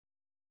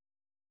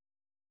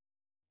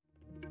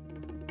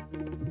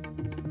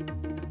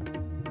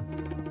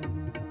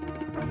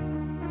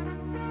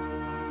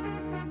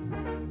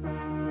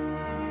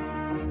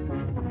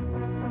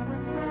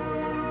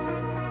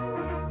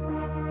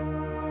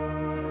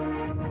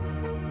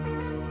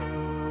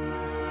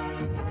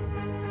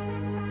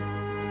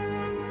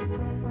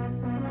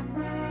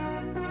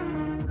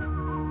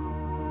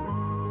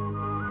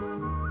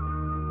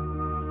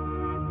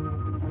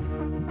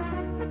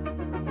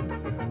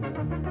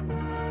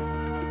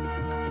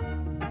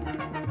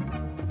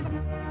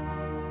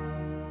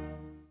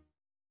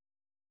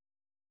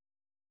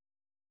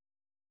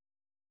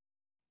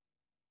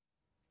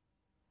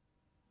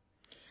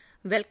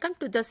Welcome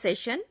to the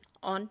session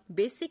on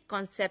basic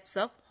concepts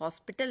of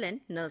hospital and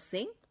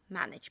nursing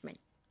management.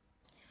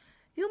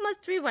 You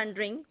must be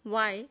wondering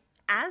why,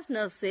 as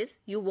nurses,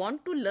 you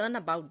want to learn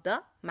about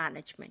the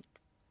management.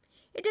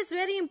 It is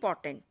very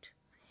important.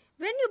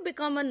 When you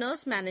become a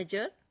nurse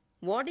manager,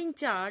 ward in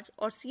charge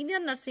or senior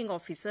nursing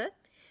officer,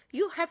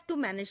 you have to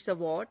manage the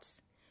wards,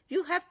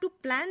 you have to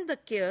plan the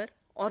care,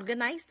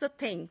 organize the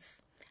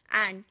things,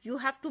 and you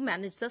have to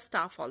manage the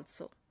staff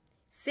also.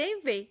 Same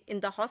way, in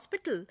the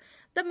hospital,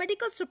 the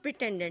medical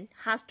superintendent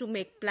has to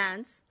make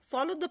plans,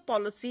 follow the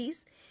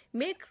policies,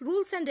 make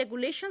rules and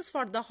regulations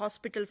for the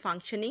hospital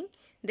functioning.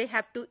 They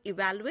have to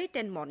evaluate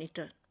and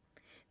monitor.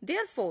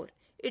 Therefore,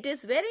 it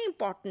is very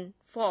important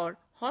for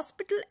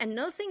hospital and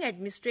nursing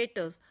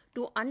administrators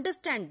to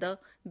understand the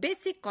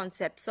basic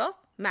concepts of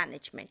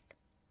management.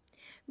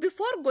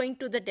 Before going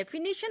to the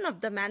definition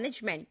of the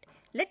management,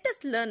 let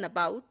us learn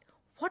about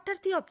what are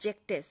the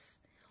objectives,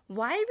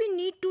 why we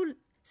need to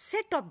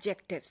set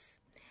objectives.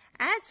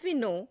 As we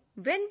know,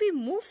 when we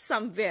move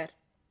somewhere,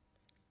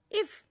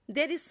 if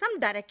there is some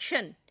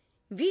direction,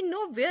 we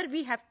know where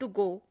we have to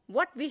go,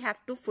 what we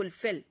have to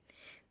fulfill.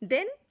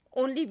 Then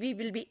only we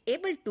will be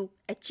able to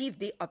achieve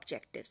the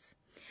objectives.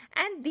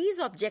 And these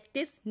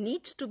objectives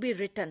needs to be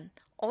written,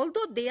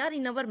 although they are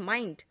in our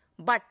mind,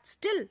 but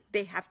still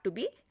they have to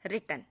be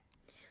written.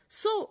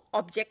 So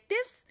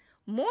objectives,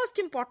 most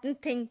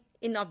important thing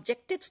in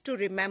objectives to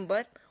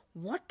remember,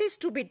 what is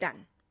to be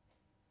done,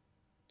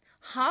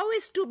 how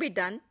is to be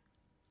done,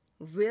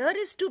 where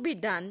is to be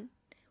done,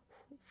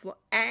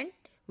 and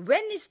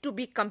when is to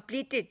be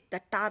completed.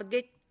 The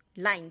target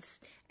lines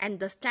and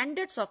the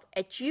standards of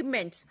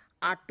achievements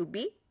are to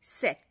be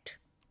set.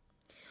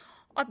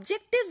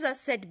 Objectives are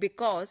set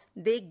because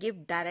they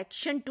give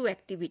direction to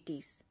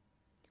activities.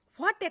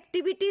 What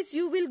activities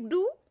you will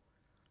do,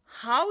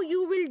 how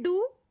you will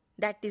do,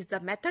 that is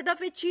the method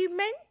of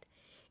achievement.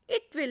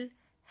 It will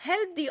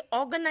help the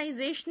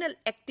organizational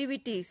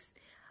activities.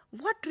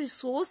 What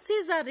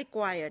resources are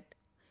required,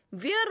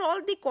 where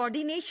all the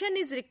coordination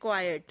is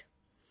required,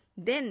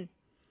 then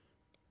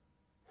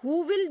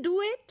who will do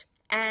it,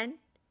 and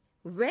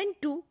when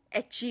to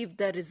achieve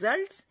the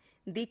results.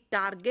 The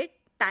target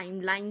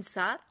timelines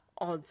are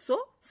also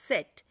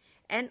set,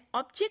 and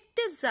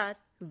objectives are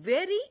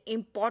very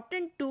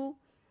important to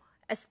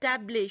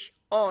establish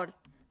or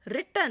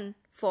written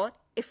for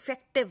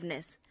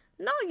effectiveness.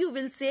 Now you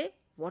will say,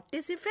 what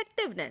is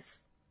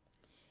effectiveness?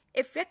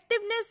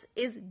 Effectiveness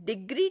is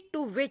degree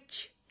to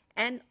which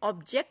an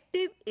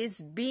objective is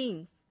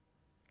being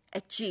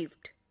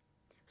achieved.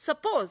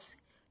 Suppose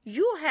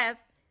you have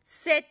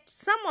set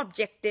some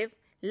objective,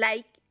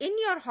 like in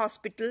your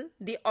hospital,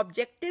 the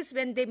objectives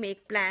when they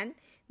make plan,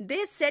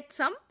 they set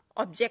some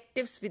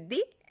objectives with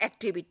the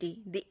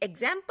activity. The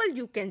example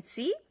you can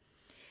see,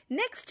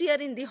 next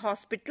year in the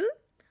hospital,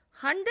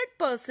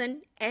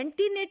 100%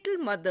 antenatal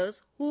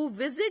mothers who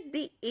visit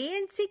the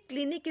ANC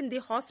clinic in the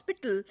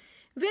hospital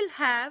will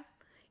have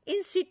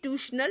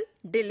institutional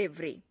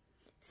delivery.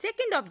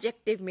 Second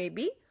objective may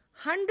be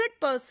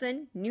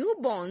 100%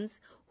 newborns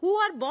who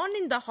are born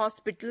in the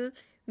hospital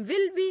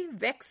will be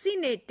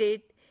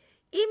vaccinated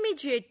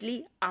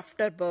immediately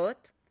after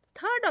birth.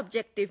 Third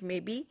objective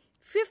may be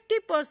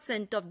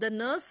 50% of the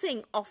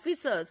nursing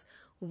officers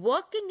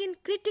working in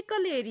critical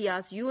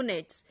areas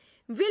units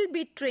will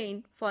be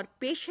trained for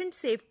patient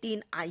safety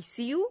in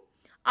ICU.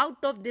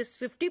 Out of this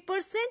 50%,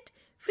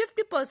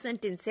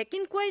 50% in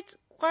second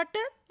quarter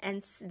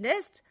and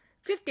rest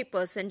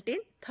 50% in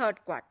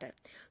third quarter.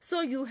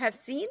 So you have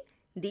seen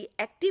the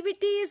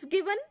activity is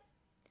given,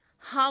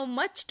 how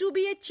much to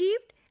be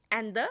achieved,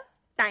 and the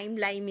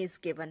timeline is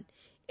given.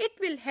 It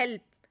will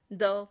help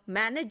the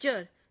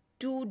manager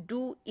to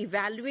do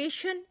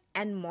evaluation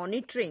and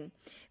monitoring.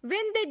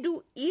 When they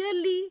do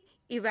yearly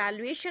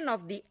evaluation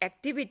of the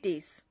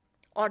activities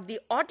or the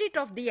audit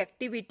of the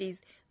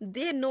activities,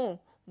 they know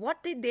what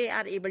they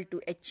are able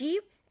to achieve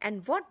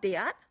and what they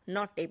are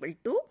not able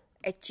to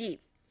achieve.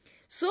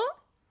 So,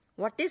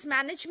 what is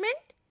management?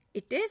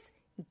 It is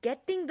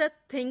getting the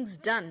things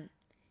done.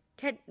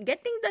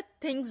 Getting the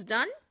things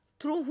done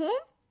through whom?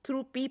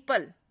 Through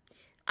people.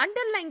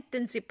 Underlying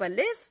principle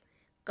is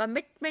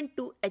commitment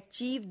to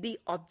achieve the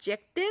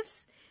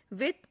objectives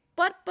with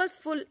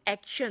purposeful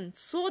action,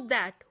 so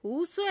that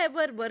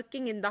whosoever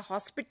working in the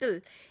hospital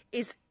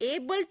is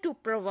able to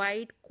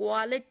provide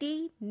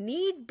quality,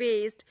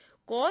 need-based,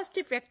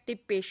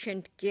 cost-effective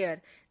patient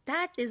care.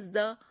 That is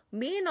the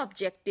main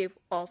objective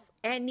of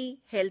any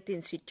health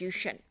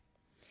institution.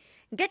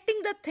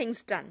 Getting the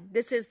things done.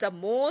 This is the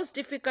most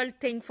difficult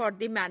thing for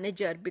the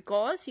manager,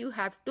 because you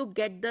have to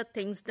get the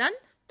things done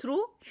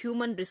through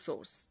human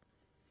resource.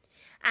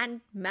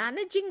 And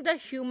managing the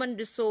human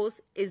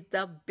resource is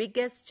the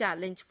biggest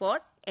challenge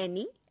for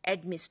any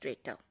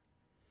administrator.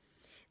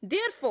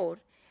 Therefore,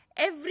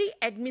 every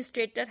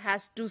administrator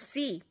has to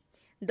see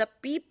the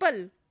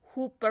people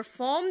who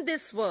perform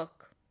this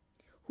work,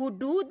 who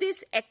do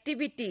these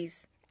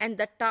activities and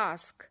the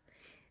task.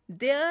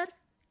 Their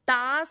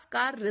tasks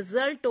are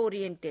result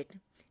oriented.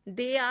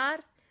 They are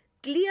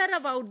clear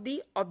about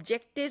the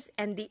objectives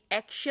and the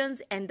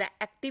actions and the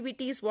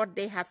activities what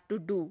they have to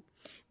do,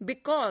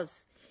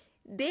 because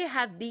they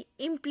have the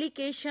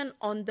implication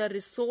on the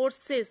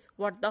resources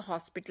what the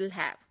hospital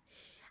have.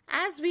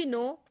 As we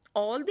know,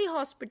 all the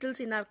hospitals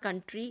in our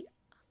country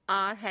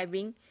are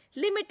having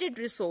limited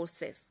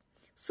resources.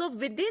 So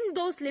within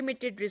those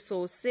limited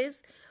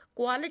resources,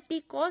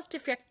 quality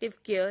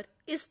cost-effective care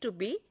is to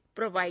be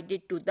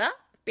provided to the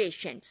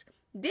patients.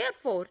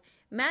 Therefore,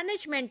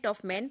 management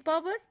of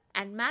manpower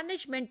and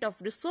management of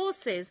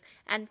resources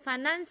and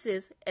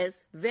finances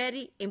is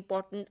very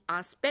important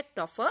aspect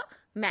of a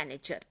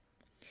manager.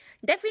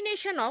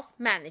 Definition of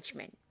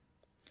management.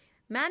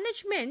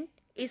 Management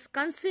is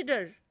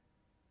considered,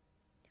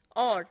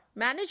 or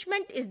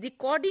management is the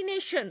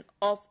coordination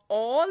of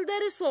all the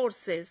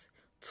resources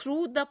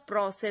through the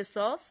process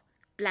of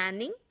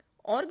planning,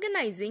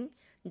 organizing,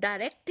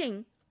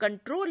 directing,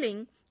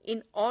 controlling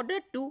in order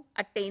to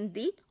attain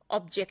the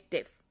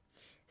objective.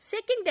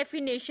 Second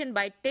definition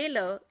by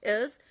Taylor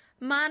is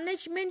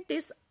management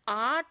is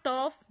art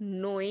of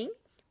knowing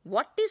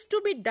what is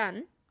to be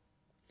done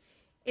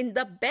in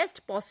the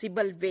best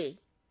possible way.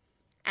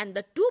 And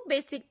the two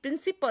basic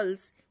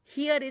principles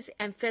here is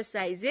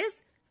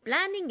emphasizes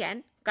planning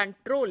and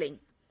controlling.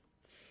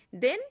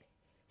 Then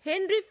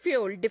Henry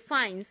Fayol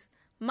defines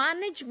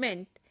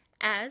management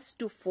as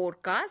to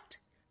forecast,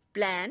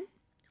 plan,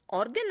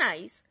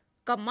 organize,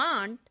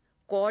 command,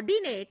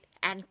 coordinate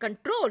and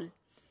control.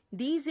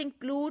 These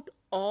include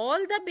all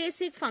the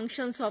basic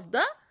functions of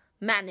the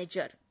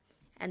manager.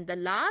 And the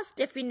last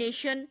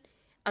definition,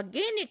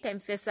 again it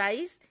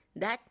emphasizes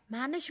that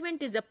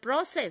management is a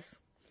process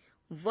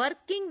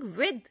working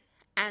with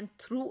and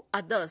through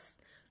others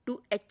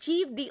to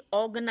achieve the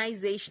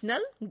organizational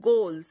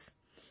goals.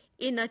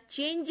 In a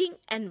changing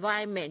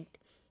environment,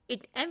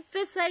 it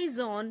emphasizes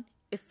on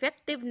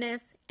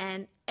effectiveness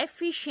and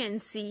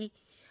efficiency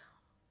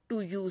to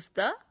use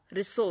the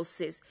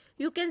resources.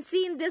 You can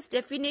see in this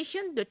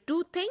definition the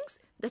two things,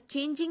 the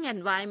changing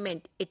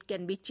environment. It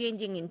can be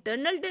changing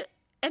internal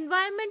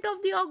environment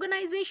of the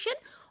organization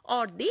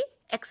or the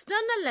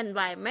external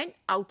environment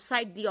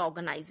outside the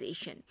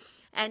organization.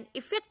 And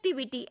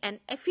effectivity and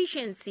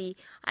efficiency,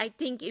 I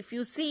think if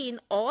you see in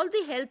all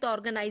the health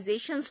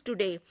organizations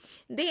today,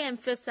 they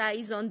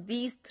emphasize on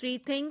these three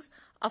things: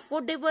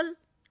 affordable,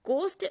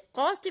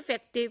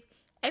 cost-effective,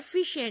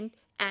 efficient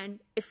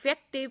and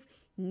effective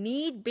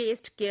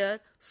need-based care,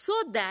 so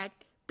that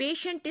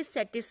patient is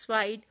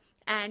satisfied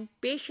and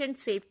patient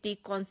safety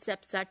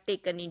concepts are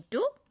taken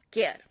into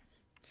care.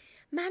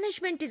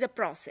 Management is a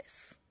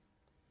process.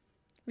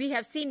 We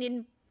have seen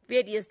in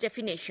various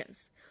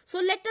definitions. So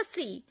let us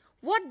see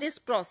what this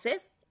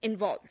process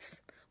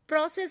involves.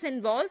 Process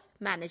involves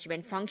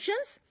management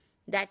functions,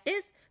 that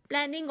is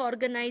planning,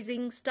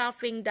 organizing,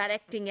 staffing,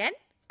 directing and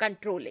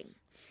controlling.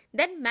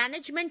 Then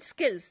management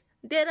skills.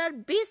 There are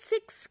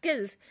basic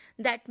skills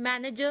that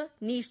manager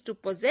needs to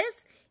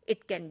possess.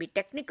 It can be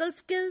technical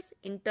skills,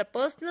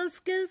 interpersonal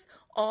skills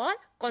or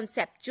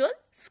conceptual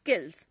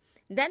skills.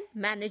 Then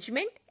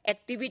management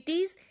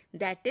activities,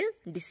 that is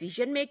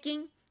decision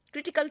making,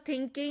 critical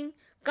thinking,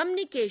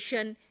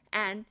 communication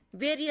and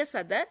various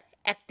other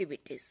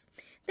activities.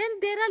 Then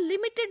there are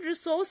limited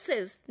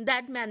resources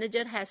that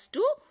manager has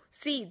to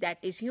see, that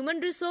is human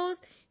resource,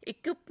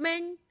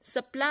 equipment,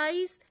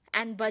 supplies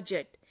and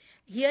budget.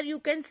 Here you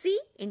can see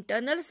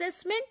internal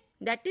assessment,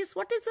 that is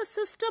what is the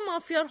system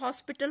of your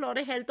hospital or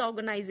a health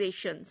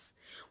organizations.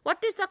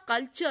 What is the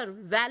culture,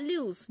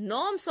 values,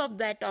 norms of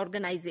that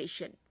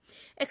organization.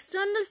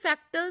 External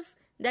factors,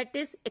 that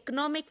is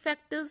economic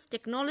factors,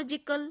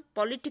 technological,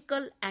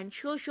 political and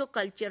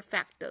socio-culture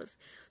factors.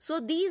 So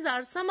these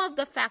are some of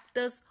the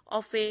factors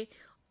of a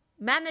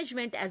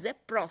management as a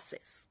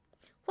process.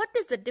 What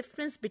is the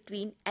difference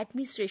between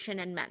administration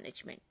and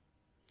management?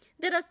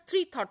 There are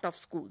three thought of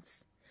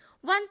schools.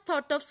 One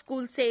thought of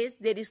school says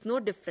there is no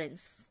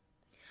difference.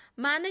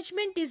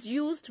 Management is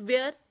used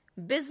where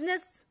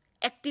business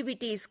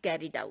activity is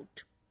carried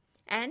out,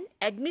 and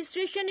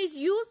administration is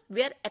used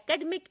where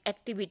academic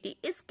activity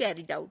is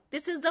carried out.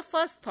 This is the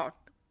first thought.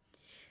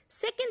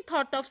 Second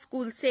thought of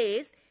school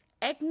says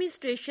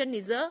administration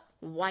is a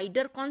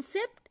wider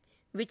concept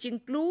which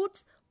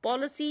includes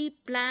policy,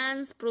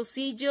 plans,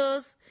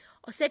 procedures,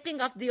 setting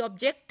of the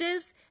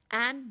objectives,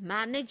 and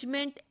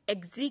management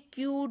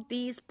execute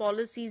these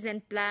policies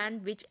and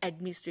plan which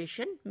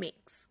administration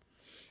makes.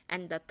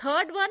 And the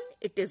third one,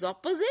 it is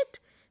opposite.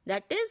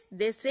 That is,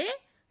 they say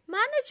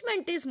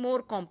management is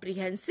more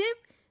comprehensive.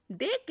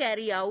 They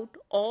carry out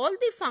all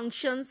the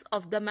functions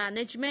of the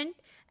management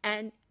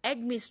and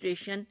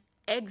administration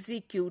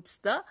executes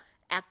the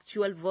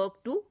actual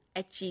work to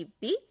achieve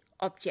the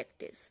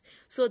objectives.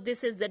 So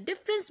this is the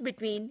difference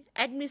between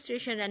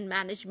administration and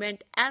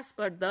management as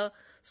per the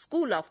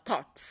school of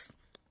thoughts.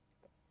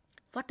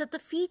 What are the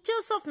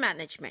features of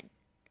management?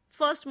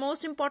 First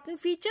most important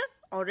feature,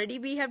 already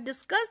we have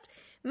discussed,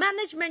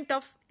 management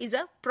is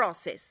a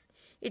process.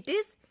 It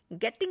is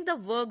getting the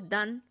work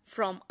done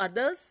from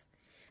others.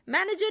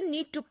 Manager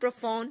need to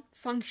perform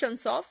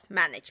functions of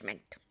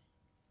management.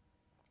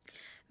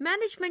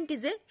 Management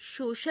is a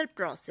social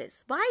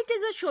process. Why it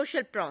is a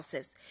social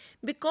process?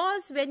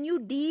 Because when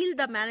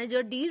the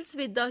manager deals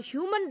with the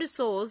human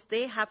resource,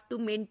 they have to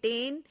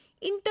maintain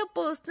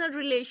interpersonal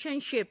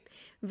relationship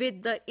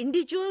with the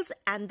individuals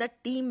and the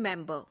team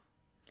member.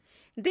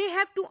 They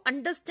have to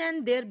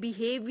understand their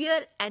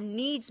behavior and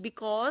needs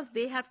because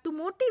they have to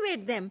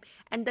motivate them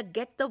and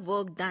get the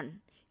work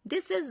done.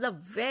 This is the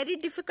very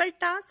difficult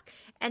task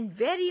and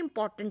very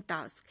important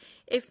task.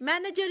 If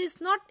manager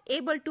is not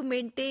able to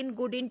maintain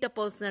good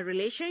interpersonal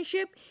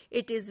relationship,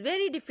 it is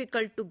very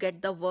difficult to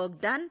get the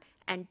work done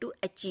and to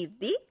achieve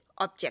the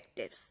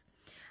objectives.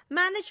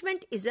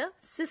 Management is a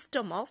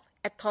system of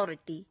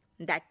authority.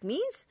 That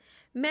means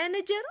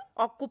manager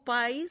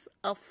occupies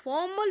a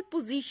formal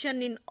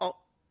position in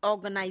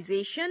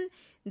organization.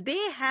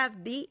 They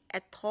have the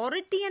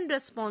authority and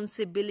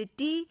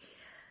responsibility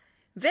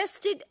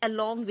vested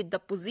along with the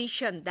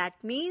position. That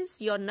means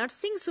your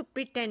nursing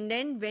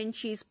superintendent, when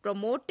she is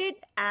promoted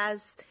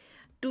as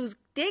to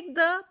take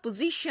the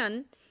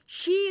position,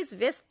 she is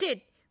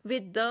vested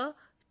with the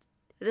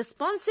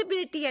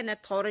responsibility and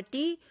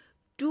authority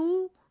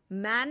to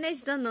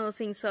manage the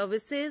nursing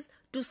services,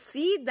 to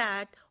see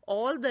that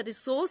all the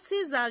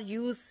resources are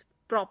used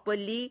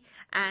properly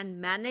and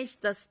manage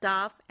the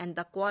staff and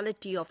the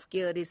quality of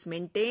care is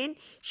maintained.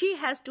 She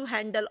has to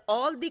handle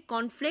all the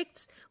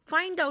conflicts,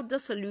 find out the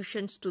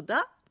solutions to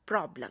the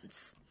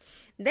problems.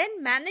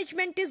 Then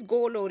management is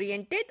goal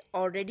oriented.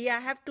 Already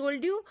I have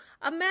told you,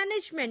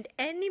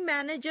 any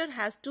manager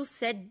has to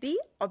set the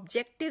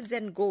objectives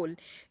and goal.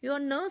 Your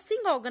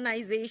nursing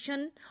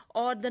organization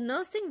or the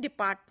nursing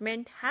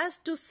department has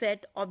to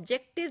set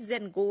objectives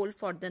and goal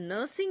for the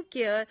nursing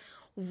care,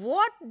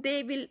 what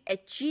they will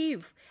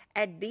achieve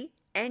at the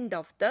end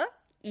of the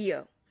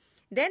year.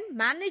 Then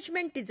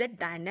management is a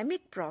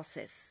dynamic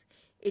process.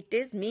 It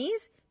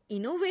means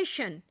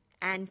innovation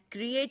and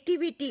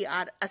creativity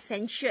are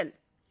essential.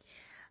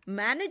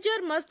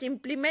 Manager must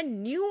implement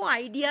new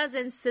ideas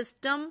and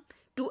system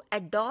to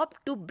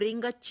adopt, to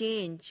bring a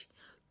change,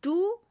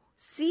 to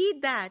see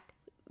that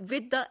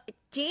with the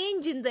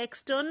change in the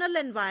external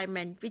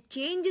environment, with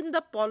change in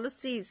the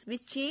policies,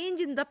 with change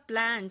in the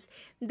plans,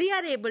 they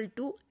are able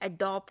to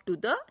adopt to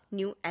the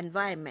new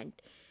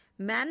environment.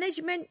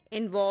 Management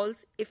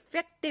involves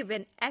effective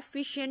and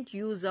efficient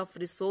use of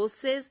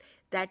resources,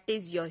 that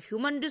is your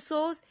human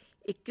resource,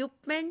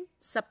 equipment,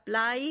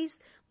 supplies,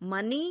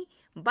 money,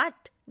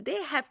 but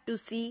they have to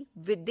see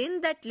within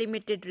that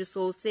limited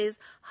resources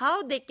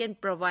how they can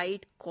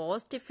provide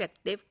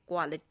cost-effective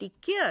quality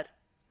care.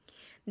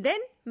 Then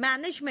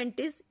management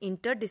is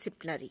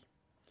interdisciplinary.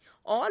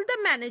 All the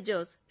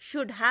managers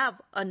should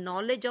have a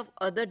knowledge of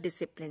other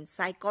disciplines,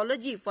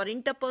 psychology for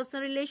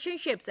interpersonal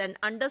relationships and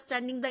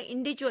understanding the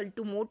individual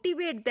to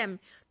motivate them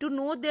to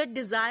know their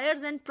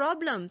desires and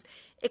problems,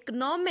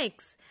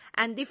 economics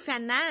and the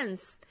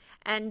finance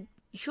and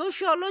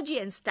sociology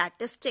and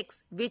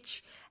statistics,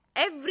 which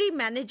every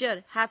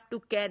manager have to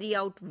carry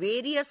out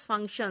various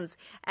functions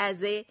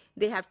they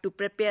have to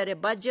prepare a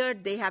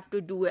budget, they have to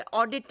do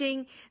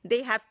auditing,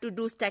 they have to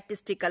do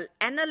statistical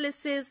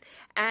analysis,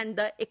 and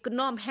the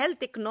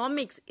health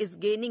economics is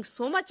gaining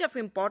so much of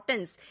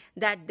importance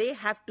that they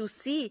have to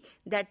see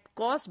that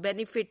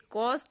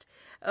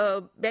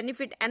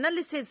benefit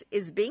analysis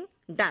is being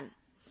done.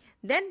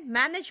 Then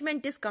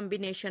management is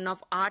combination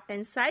of art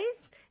and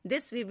science.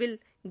 This we will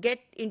get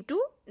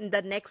into in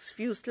the next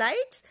few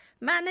slides.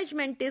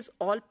 Management is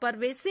all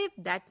pervasive.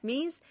 That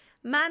means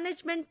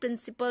management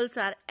principles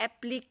are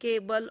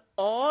applicable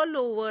all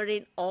over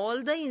in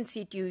all the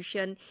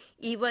institution.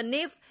 Even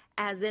if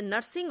as a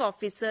nursing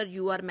officer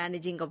you are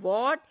managing a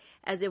ward,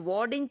 as a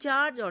ward in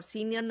charge or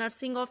senior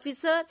nursing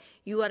officer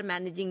you are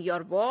managing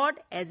your ward,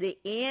 as a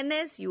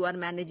ANS you are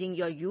managing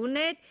your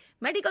unit,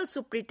 medical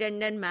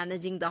superintendent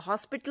managing the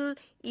hospital,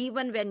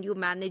 even when you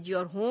manage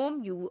your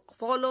home you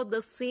follow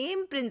the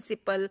same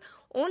principle,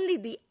 only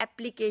the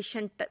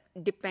application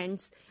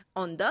depends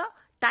on the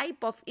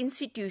type of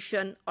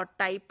institution or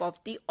type of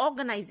the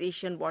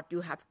organization what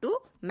you have to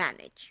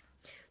manage.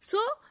 So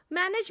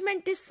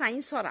management is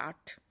science or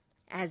art.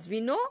 As we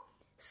know,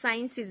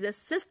 science is a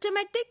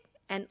systematic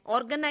and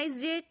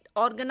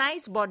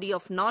organized body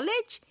of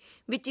knowledge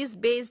which is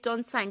based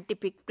on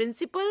scientific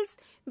principles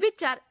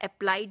which are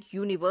applied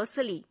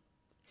universally.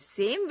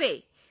 Same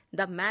way,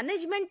 the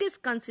management is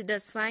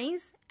considered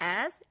science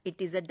as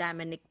it is a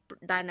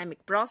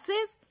dynamic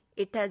process.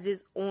 It has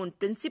its own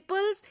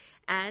principles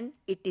and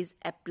it is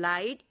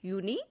applied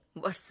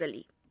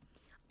universally.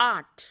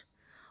 Art.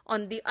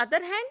 On the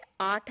other hand,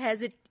 art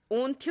has its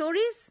own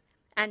theories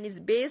and is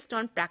based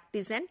on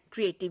practice and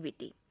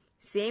creativity.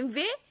 Same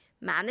way,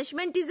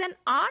 management is an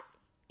art.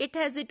 It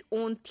has its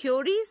own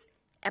theories,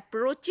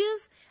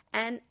 approaches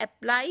and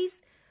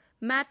applies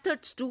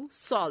methods to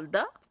solve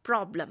the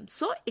problem.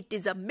 So, it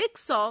is a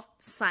mix of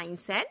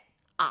science and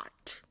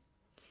art.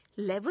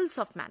 Levels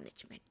of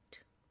management.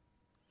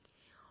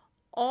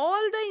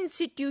 All the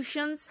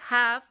institutions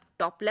have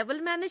top level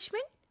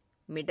management,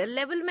 middle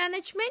level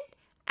management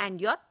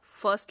and your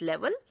first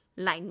level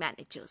line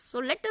managers. So,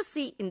 let us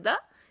see in the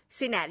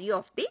scenario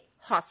of the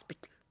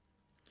hospital.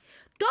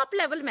 Top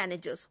level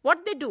managers,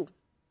 what they do?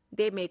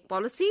 They make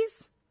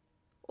policies,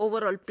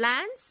 overall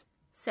plans,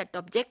 set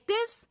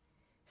objectives,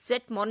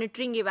 set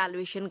monitoring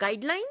evaluation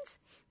guidelines.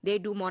 They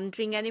do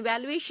monitoring and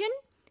evaluation,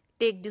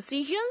 take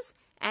decisions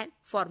and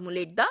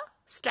formulate the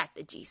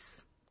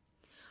strategies.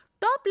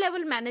 Top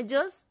level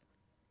managers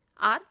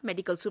are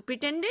medical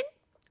superintendent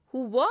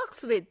who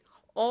works with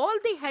all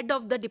the head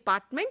of the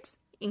departments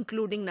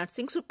including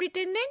nursing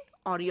superintendent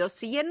or your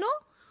CNO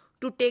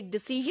to take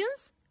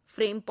decisions,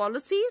 frame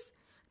policies,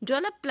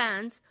 develop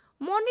plans,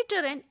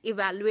 monitor and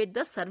evaluate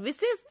the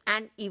services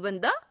and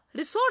even the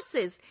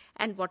resources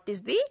and what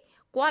is the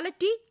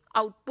quality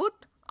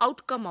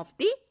outcome of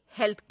the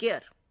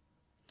healthcare.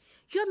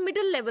 Your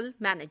middle level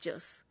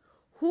managers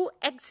who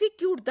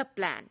execute the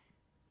plan.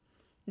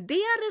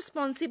 They are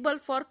responsible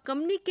for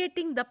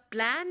communicating the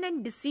plan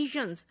and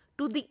decisions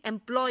to the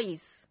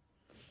employees,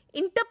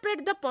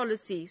 interpret the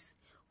policies,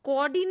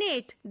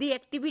 coordinate the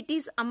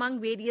activities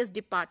among various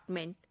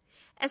departments,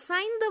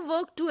 assign the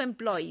work to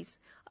employees,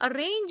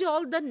 arrange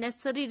all the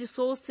necessary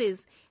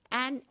resources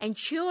and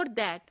ensure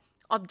that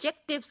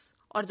objectives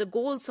or the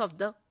goals of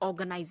the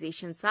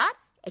organizations are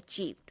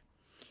achieved.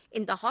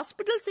 In the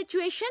hospital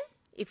situation,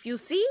 if you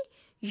see,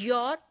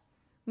 your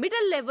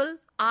middle level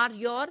are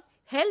your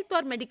health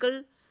or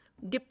medical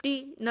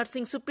deputy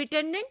nursing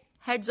superintendent,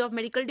 heads of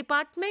medical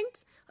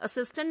departments,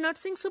 assistant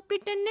nursing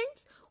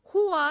superintendents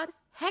who are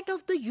head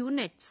of the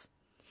units.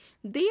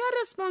 They are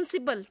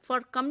responsible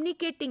for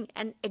communicating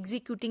and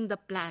executing the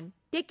plan,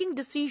 taking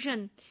the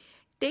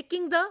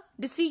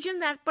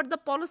decision as per the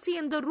policy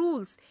and the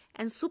rules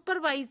and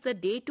supervise the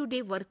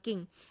day-to-day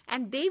working.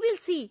 And they will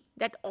see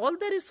that all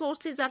the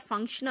resources are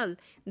functional.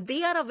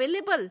 They are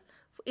available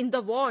in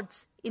the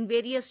wards, in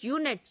various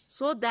units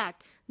so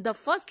that the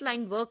first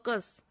line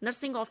workers,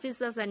 nursing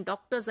officers and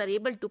doctors are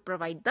able to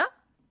provide the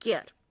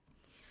care.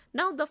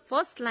 Now the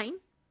first line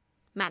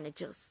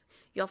managers.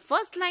 Your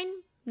first line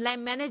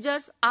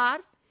managers are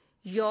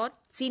your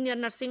senior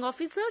nursing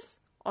officers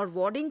or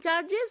ward in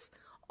charges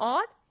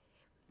or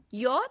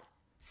your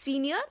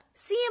senior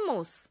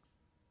CMOs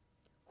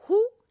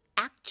who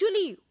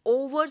actually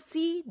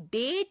oversee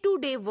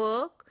day-to-day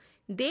work.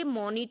 They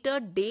monitor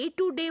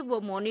day-to-day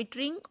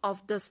monitoring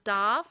of the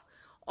staff,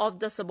 of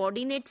the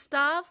subordinate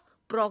staff,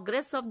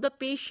 progress of the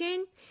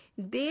patient.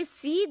 They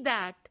see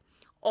that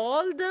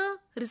all the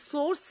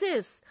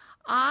resources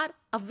are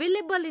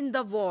available in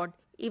the ward.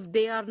 If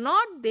they are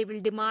not, they will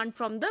demand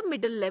from the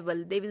middle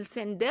level. They will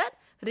send their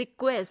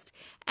request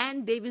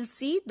and they will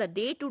see the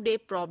day-to-day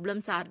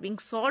problems are being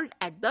solved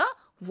at the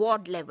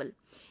ward level.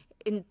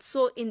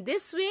 So in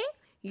this way,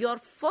 your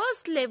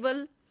first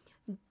level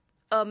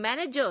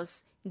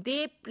managers,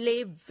 they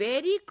play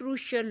very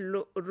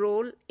crucial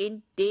role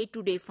in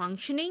day-to-day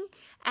functioning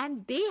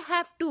and they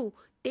have to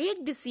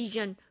take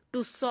decision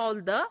to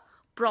solve the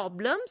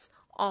problems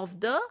of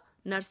the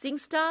nursing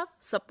staff,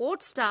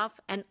 support staff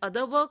and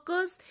other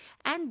workers,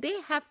 and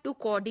they have to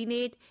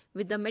coordinate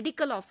with the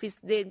medical office.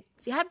 They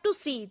have to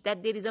see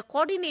that there is a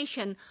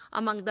coordination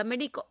among the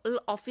medical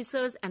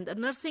officers and the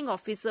nursing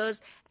officers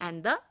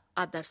and the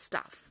other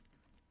staff.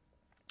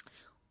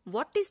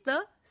 What is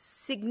the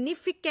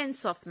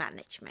significance of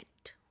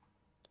management?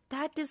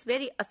 That is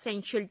very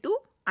essential to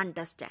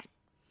understand.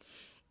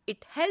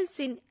 It helps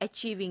in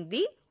achieving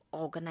the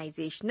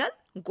organizational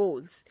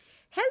goals.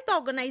 Health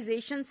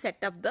organizations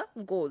set up the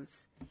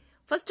goals.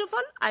 First of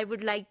all, I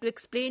would like to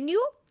explain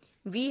you,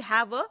 we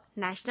have a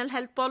national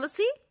health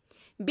policy.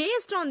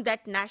 Based on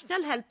that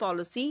national health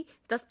policy,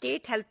 the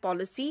state health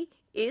policy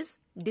is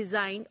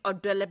designed or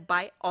developed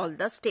by all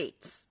the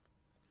states.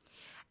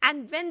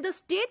 And when the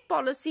state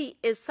policy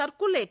is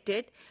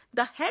circulated,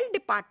 the health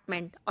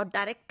department or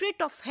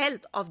directorate of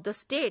health of the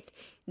state,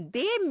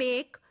 they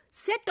make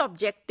set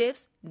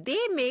objectives, they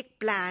make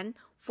plan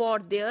for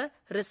their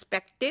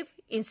respective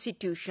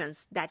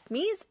institutions. That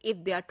means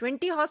if there are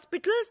 20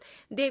 hospitals,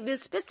 they will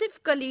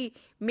specifically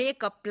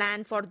make a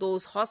plan for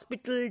those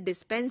hospital,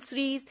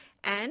 dispensaries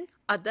and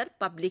other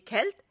public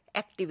health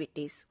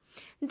activities.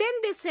 Then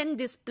they send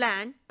this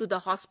plan to the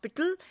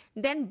hospital.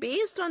 Then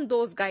based on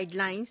those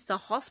guidelines, the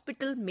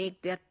hospital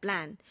make their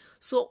plan.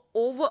 So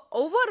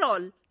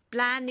overall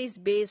plan is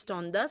based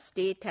on the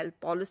state health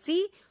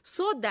policy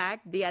so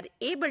that they are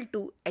able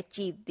to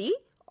achieve the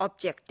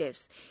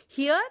objectives.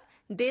 Here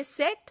they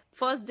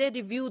first they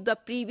review the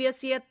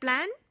previous year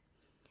plan.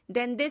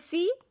 Then they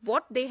see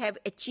what they have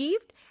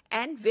achieved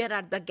and where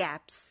are the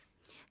gaps.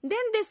 Then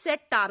they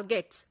set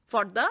targets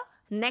for the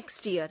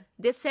next year.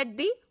 They set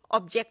the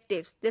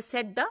objectives, they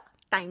set the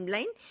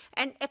timeline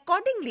and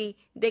accordingly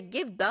they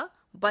give the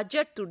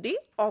budget to the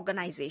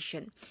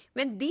organization.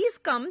 When these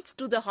comes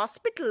to the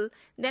hospital,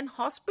 then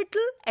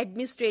hospital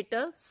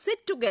administrators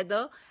sit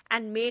together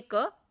and make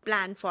a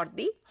plan for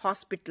the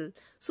hospital.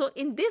 So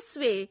in this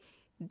way,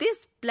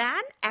 this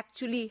plan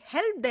actually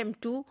help them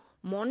to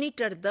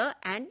monitor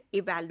and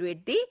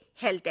evaluate the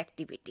health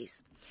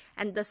activities.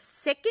 And the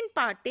second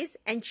part is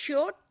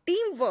ensure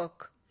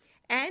teamwork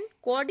and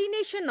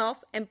coordination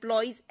of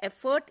employees'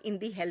 effort in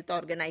the health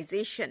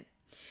organization.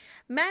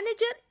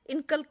 Manager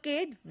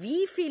inculcate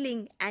we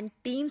feeling and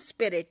team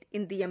spirit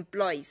in the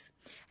employees.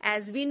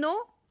 As we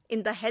know,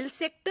 in the health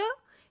sector,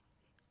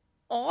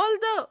 all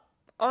the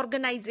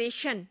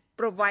organization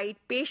provide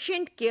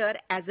patient care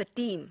as a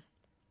team.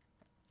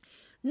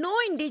 No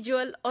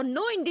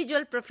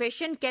individual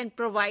profession can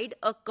provide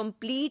a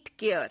complete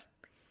care.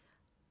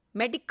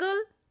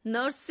 Medical,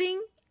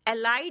 nursing,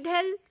 allied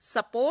health,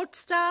 support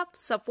staff,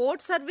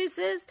 support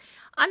services,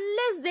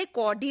 unless they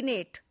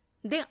coordinate,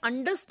 they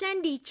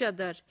understand each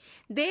other,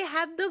 they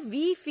have the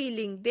we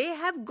feeling, they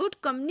have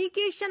good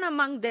communication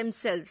among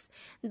themselves,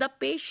 the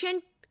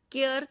patient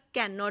care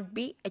cannot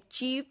be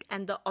achieved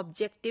and the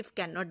objective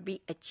cannot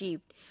be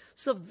achieved.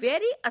 So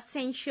very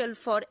essential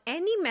for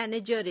any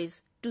manager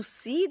is to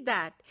see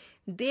that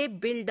they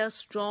build a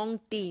strong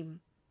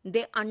team.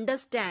 They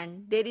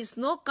understand there is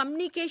no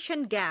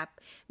communication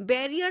gap,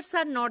 barriers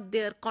are not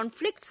there,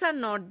 conflicts are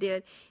not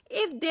there.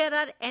 If there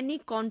are any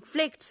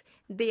conflicts,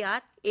 they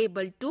are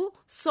able to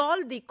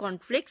solve the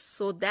conflicts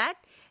so that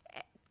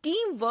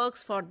team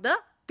works for the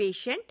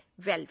patient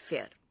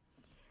welfare.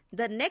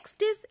 The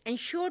next is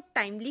ensure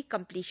timely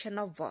completion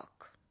of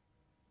work.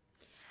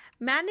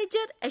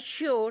 Manager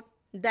assured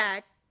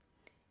that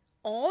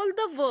all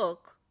the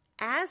work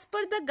as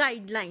per the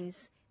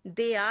guidelines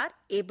they are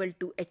able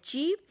to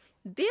achieve.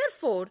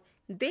 Therefore,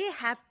 they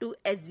have to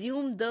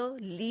assume the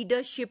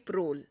leadership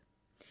role,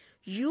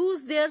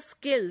 use their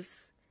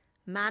skills,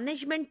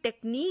 management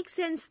techniques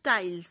and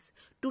styles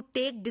to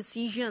take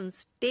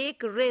decisions,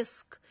 take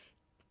risk,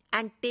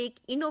 and take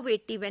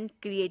innovative and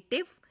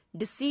creative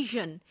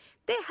decision.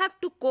 They have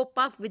to cope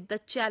up with the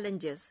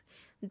challenges.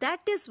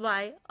 That is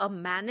why a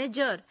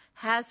manager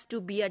has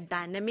to be a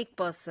dynamic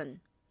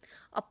person,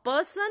 a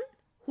person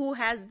who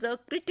has the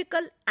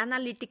critical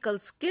analytical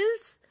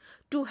skills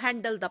to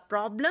handle the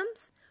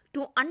problems,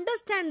 to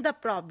understand the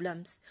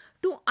problems,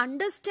 to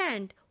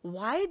understand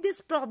why this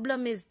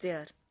problem is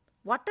there,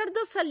 what are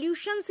the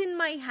solutions in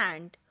my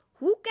hand,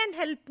 who can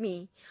help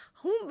me,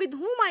 with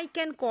whom I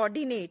can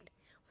coordinate,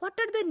 what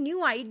are the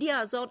new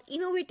ideas or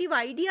innovative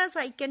ideas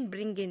I can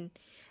bring in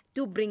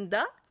to bring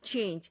the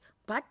change,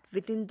 but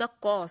within the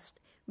cost,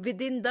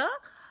 within the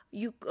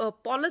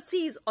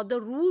policies or the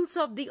rules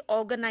of the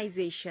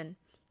organization.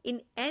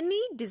 In any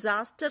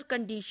disaster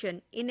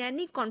condition, in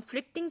any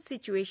conflicting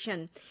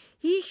situation,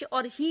 he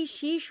or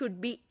she should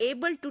be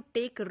able to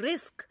take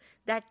risk,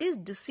 that is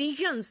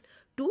decisions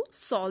to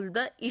solve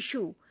the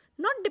issue.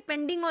 Not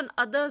depending on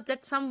others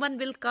that someone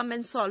will come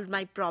and solve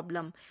my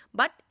problem,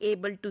 but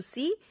able to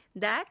see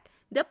that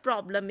the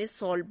problem is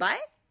solved by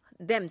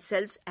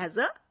themselves as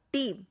a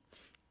team.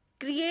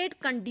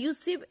 Create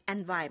conducive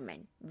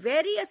environment.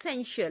 Very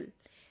essential.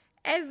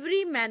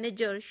 Every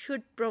manager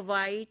should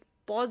provide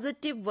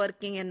positive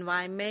working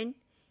environment,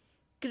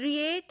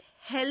 create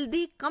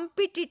healthy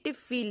competitive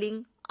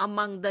feeling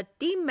among the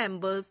team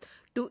members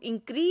to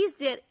increase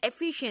their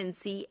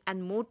efficiency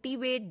and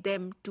motivate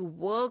them to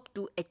work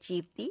to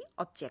achieve the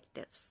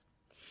objectives.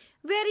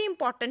 Very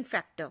important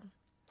factor.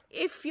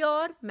 If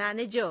your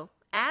manager,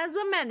 as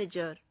a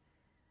manager,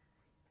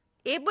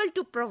 able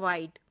to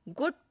provide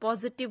good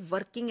positive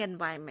working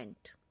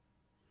environment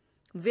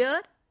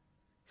where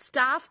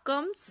staff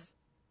comes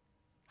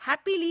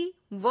happily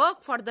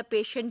work for the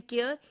patient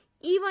care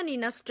even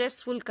in a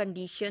stressful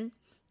condition,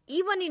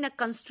 even in a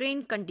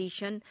constrained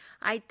condition.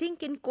 I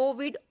think in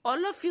COVID,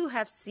 all of you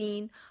have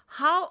seen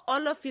how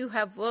all of you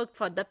have worked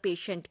for the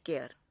patient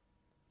care.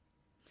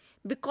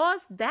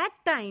 Because that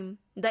time,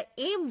 the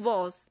aim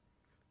was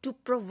to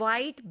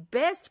provide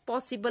best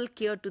possible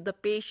care to the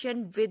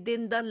patient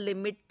within the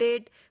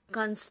limited,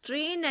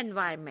 constrained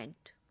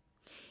environment.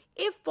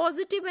 If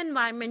positive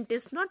environment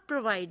is not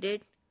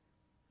provided,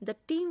 the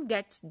team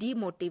gets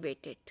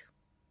demotivated.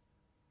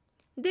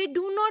 They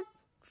do not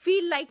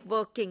feel like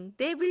working.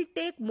 They will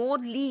take more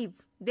leave.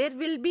 There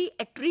will be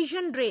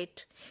attrition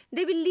rate.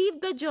 They will leave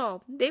the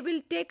job. They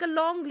will take a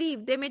long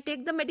leave. They may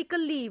take the medical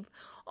leave.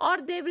 Or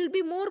there will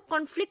be more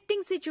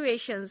conflicting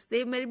situations.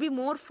 There may be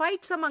more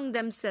fights among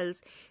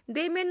themselves.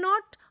 They may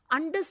not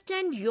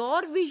understand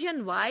your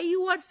vision, why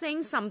you are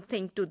saying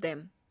something to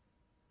them.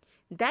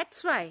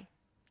 That's why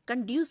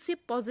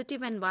conducive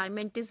positive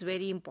environment is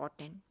very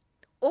important.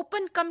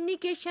 Open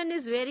communication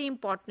is very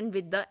important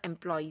with the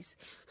employees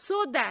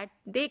so that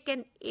they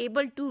can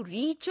able to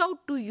reach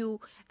out to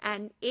you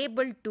and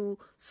able to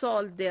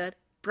solve their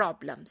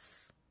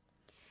problems.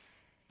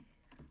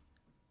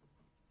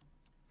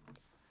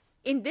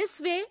 In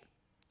this way,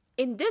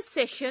 in this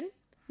session,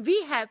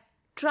 we have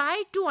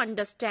tried to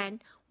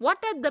understand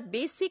what are the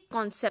basic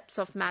concepts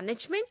of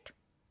management,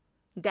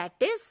 that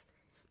is,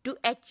 to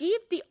achieve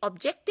the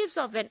objectives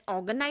of an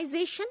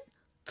organization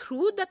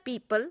through the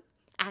people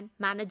and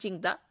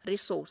managing the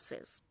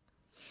resources.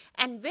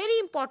 And very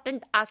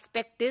important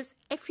aspect is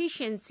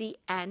efficiency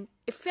and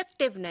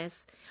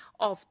effectiveness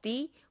of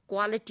the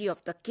quality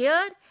of the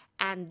care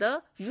and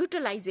the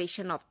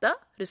utilization of the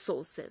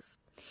resources.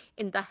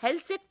 In the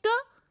health sector,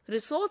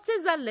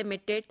 resources are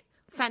limited,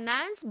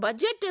 finance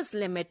budget is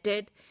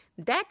limited.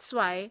 That's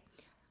why,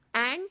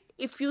 and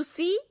if you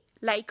see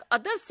Like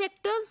other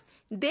sectors,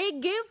 they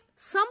give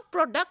some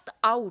product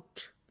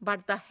out,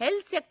 but the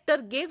health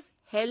sector gives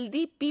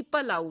healthy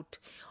people out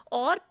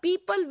or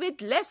people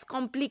with less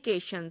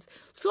complications.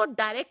 So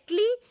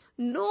directly,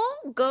 no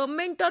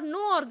government or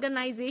no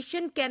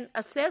organization can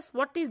assess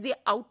what is the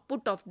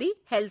output of the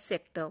health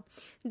sector.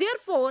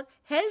 Therefore,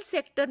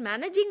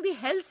 managing the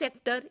health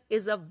sector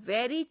is a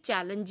very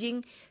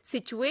challenging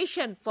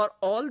situation for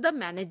all the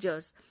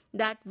managers,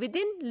 that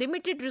within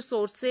limited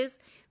resources,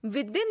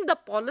 within the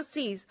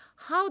policies,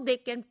 how they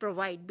can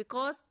provide,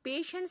 because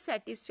patient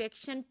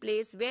satisfaction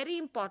plays very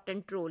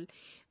important role.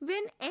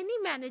 When any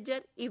manager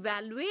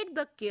evaluate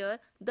the care,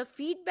 the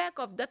feedback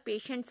of the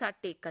patients are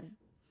taken.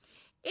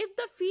 If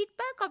the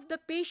feedback of the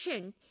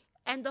patient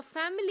and the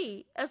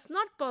family is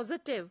not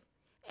positive,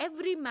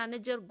 every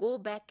manager go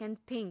back and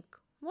think,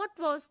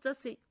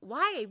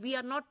 why we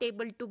are not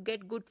able to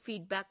get good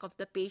feedback of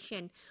the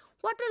patient?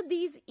 What are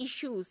these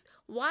issues?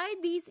 Why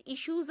these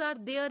issues are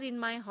there in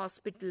my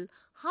hospital?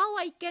 How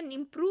I can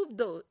improve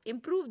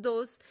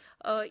those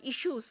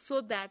issues so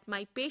that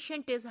my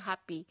patient is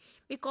happy?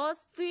 Because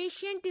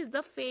patient is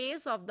the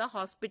face of the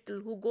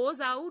hospital who goes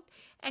out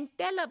and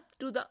tell up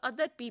to the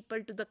other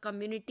people, to the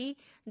community,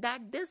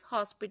 that this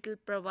hospital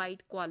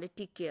provide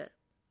quality care.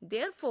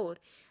 Therefore,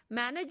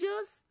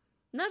 managers,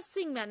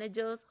 nursing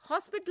managers,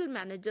 hospital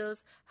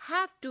managers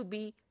have to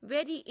be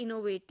very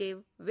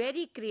innovative,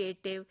 very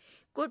creative,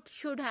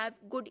 should have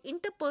good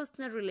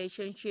interpersonal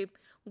relationship,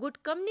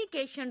 good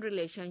communication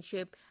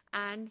relationship,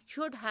 and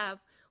should have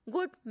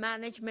good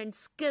management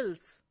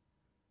skills.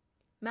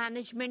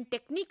 Management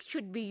techniques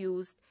should be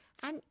used,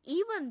 and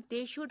even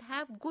they should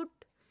have good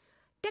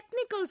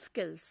technical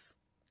skills,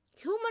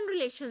 human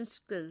relations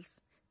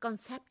skills,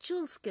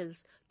 conceptual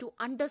skills to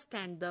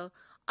understand the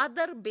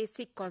other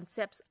basic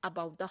concepts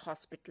about the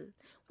hospital.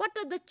 What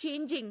are the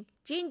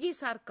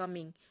changes are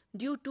coming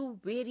due to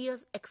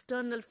various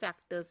external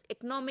factors,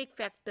 economic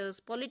factors,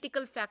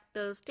 political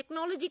factors,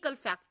 technological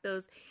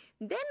factors?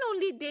 Then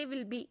only they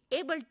will be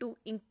able to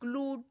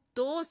include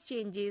those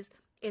changes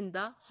in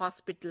the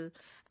hospital,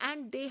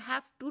 and they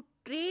have to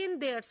train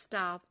their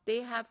staff.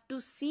 They have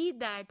to see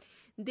that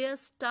their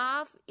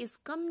staff is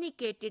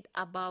communicated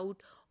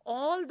about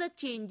all the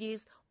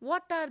changes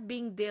what are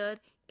being there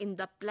in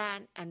the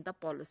plan and the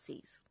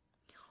policies.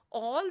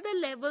 All the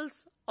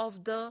levels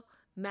of the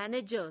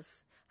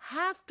managers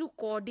have to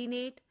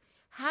coordinate,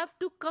 have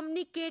to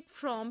communicate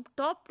from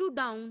top to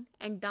down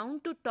and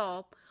down to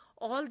top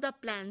all the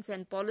plans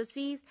and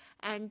policies,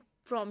 and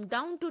from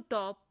down to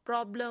top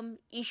problem,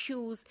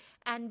 issues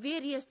and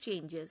various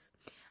changes.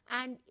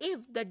 And if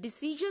the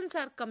decisions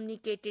are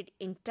communicated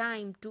in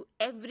time to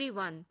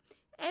everyone,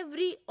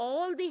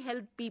 all the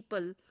health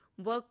people,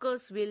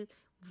 workers will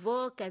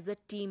work as a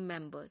team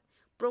member.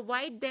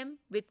 Provide them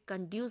with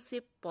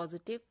conducive,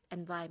 positive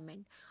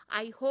environment.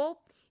 I hope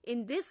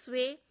in this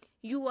way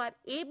you are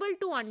able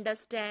to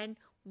understand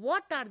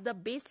what are the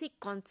basic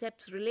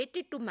concepts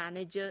related to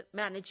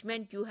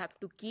management you have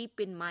to keep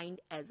in mind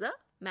as a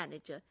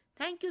manager.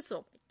 Thank you so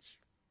much.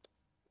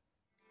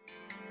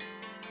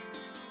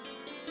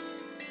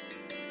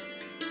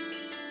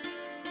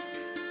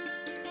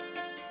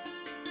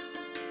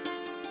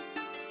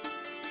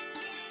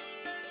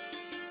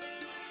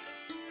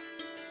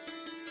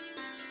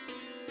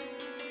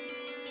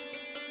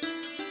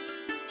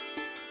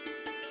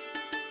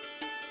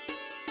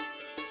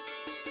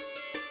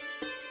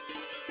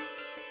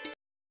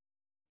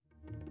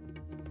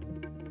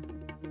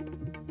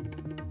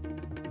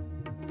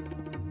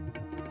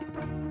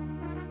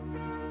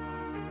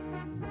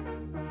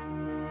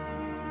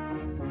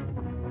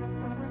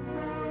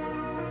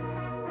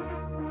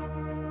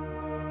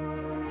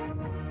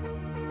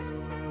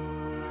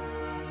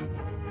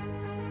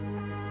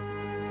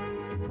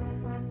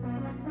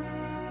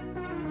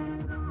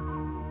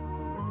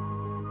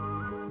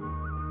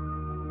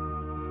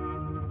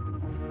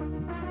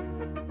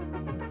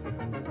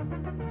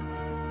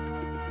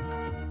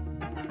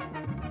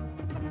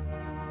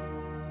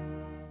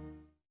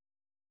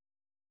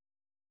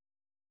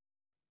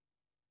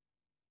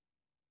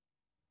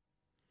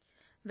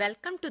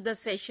 Welcome to the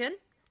session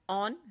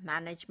on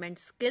management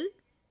skill,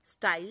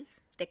 styles,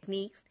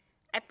 techniques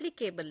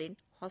applicable in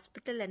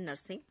hospital and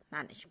nursing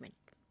management.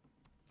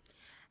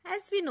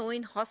 As we know,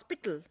 in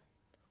hospital,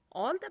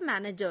 all the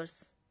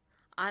managers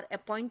are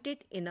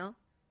appointed in a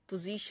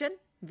position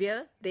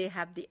where they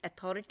have the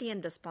authority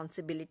and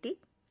responsibility.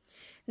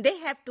 They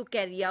have to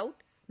carry out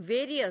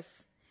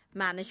various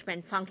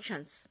management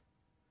functions.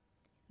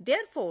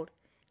 Therefore,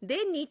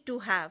 they need to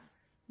have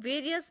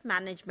various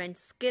management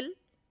skill,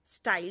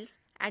 styles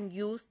and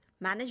use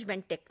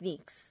management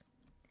techniques.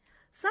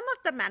 Some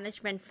of the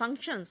management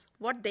functions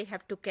what they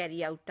have to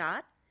carry out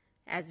are,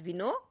 as we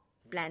know,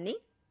 planning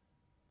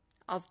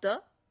of the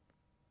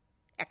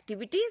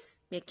activities,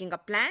 making a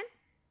plan,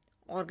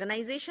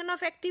 organization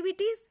of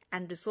activities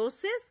and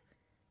resources,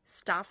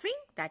 staffing,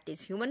 that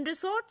is human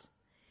resource,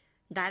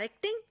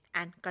 directing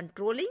and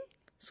controlling,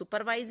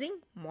 supervising,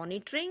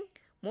 monitoring,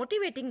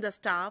 motivating the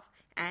staff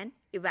and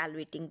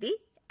evaluating the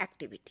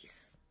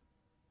activities.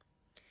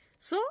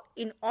 So,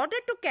 in order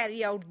to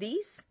carry out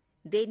these,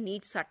 they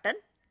need certain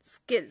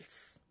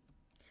skills.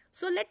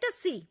 So, let us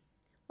see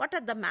what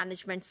are the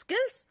management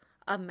skills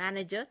a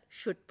manager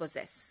should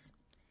possess.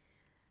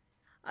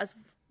 As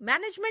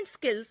management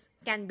skills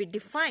can be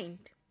defined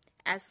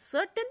as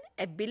certain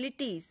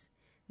abilities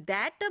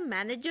that a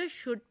manager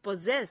should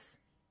possess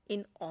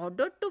in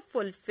order to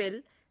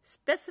fulfill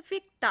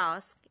specific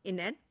tasks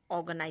in an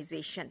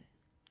organization.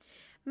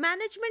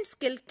 Management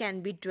skill can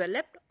be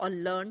developed or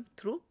learned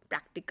through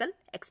practical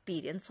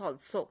experience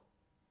also.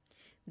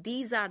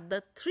 These are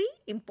the three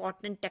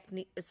important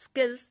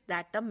skills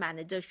that a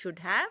manager should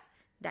have,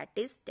 that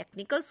is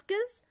technical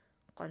skills,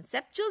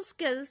 conceptual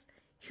skills,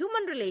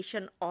 human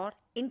relation or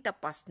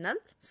interpersonal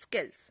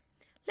skills.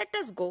 Let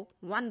us go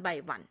one by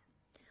one.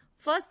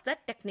 First, the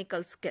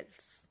technical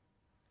skills.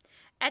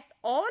 At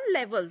all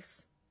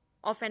levels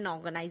of an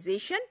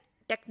organization,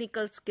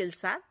 technical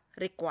skills are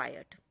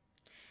required.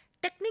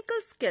 Technical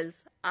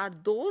skills are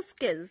those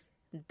skills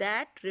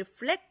that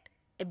reflect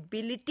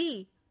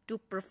ability to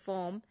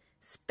perform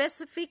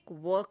specific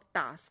work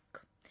tasks,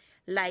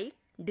 like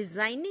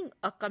designing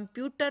a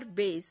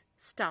computer-based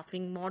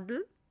staffing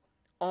model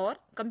or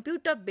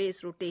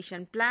computer-based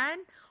rotation plan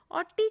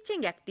or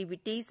teaching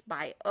activities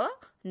by a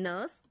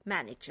nurse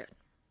manager.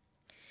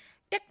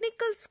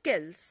 Technical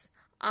skills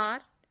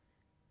are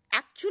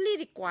actually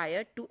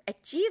required to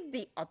achieve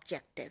the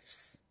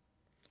objectives.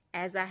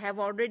 As I have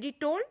already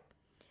told,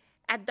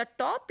 at the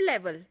top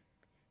level,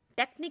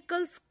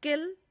 technical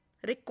skill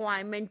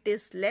requirement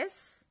is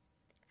less.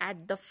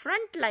 At the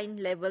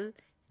frontline level,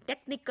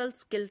 technical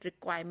skill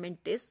requirement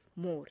is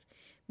more.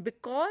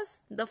 Because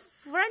the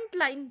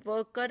frontline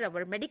worker,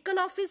 our medical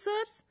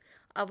officers,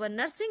 our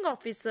nursing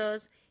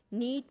officers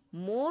need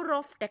more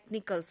of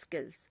technical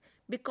skills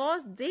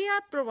because they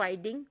are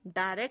providing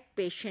direct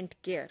patient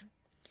care.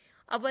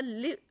 Our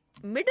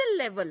middle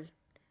level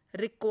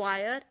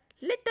require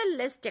little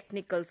less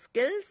technical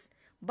skills,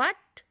 but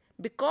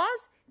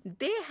because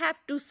they have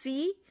to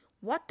see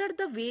what are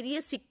the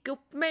various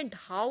equipment,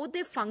 how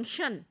they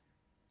function.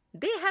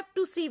 They have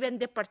to see when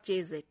they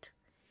purchase it.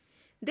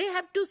 They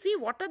have to see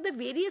what are the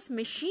various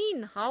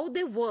machines, how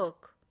they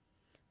work.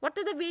 What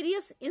are the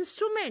various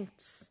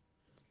instruments.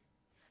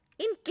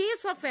 In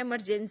case of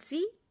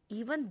emergency,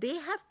 even they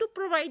have to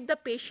provide the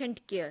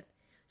patient care.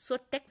 So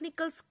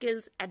technical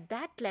skills at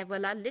that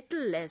level are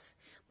little less.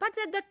 But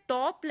at the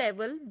top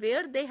level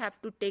where they have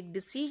to take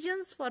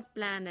decisions for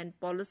plan and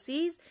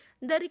policies,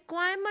 the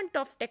requirement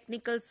of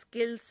technical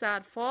skills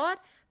are for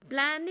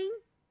planning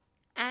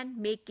and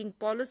making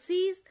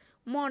policies,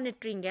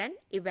 monitoring and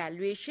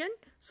evaluation.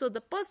 So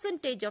the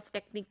percentage of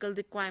technical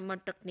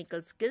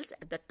skills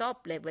at the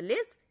top level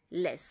is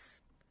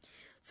less.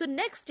 So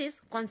next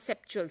is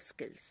conceptual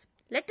skills.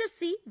 Let us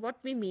see what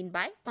we mean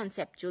by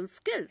conceptual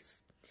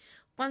skills.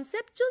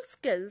 Conceptual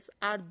skills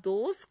are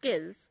those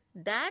skills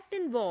that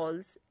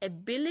involves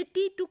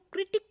ability to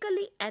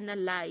critically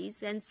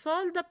analyze and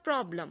solve the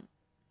problem.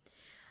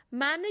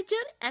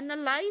 Manager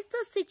analyze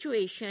the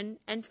situation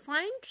and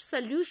find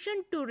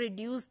solution to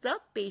reduce the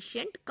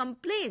patient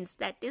complaints.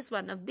 That is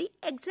one of the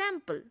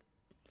example.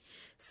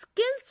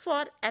 Skills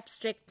for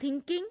abstract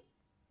thinking,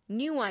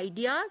 new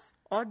ideas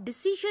or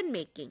decision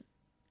making.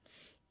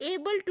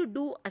 Able to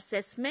do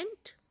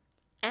assessment,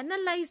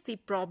 analyze the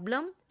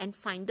problem and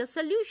find a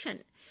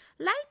solution.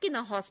 Like in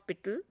a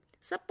hospital,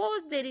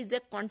 suppose there is a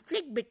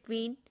conflict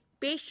between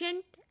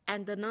patient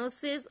and the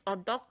nurses or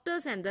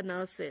doctors and the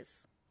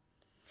nurses.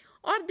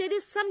 Or there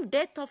is some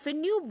death of a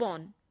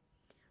newborn.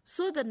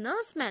 So the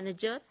nurse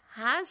manager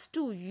has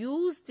to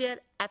use their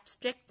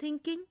abstract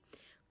thinking,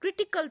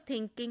 critical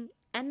thinking,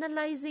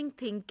 analyzing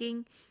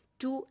thinking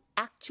to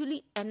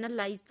actually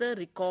analyze the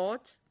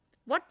records.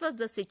 What was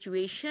the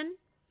situation?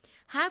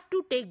 Have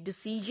to take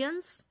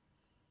decisions.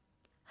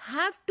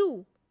 Have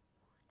to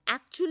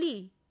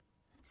actually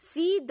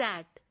see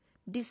that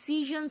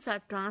decisions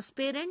are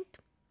transparent.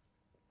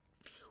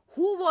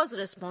 Who was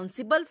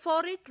responsible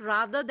for it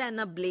rather than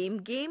a blame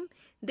game?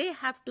 They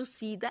have to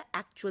see the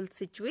actual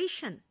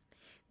situation.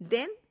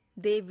 Then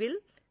they will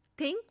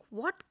think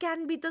what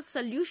can be the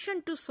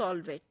solution to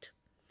solve it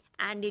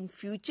and in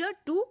future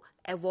to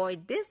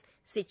avoid this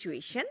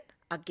situation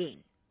again.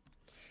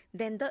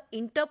 Then the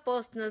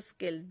interpersonal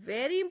skill,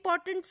 very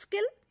important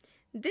skill.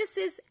 This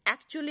is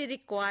actually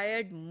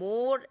required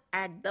more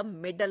at the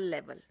middle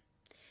level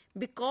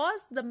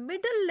because the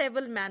middle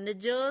level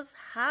managers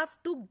have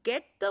to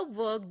get the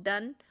work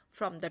done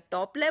from the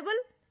top level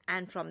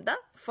and from the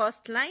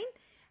first line,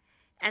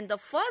 and the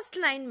first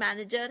line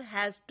manager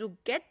has to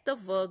get the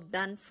work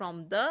done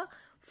from the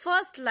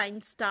first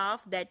line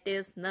staff, that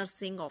is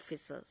nursing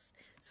officers.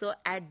 So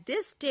at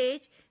this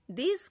stage,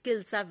 these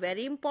skills are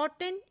very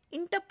important.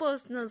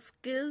 Interpersonal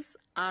skills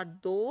are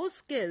those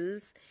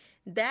skills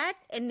that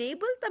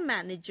enable the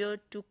manager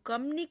to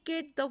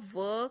communicate the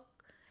work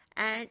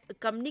and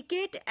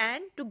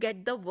to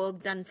get the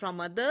work done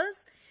from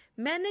others.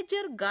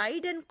 Manager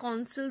guide and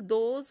counsel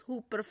those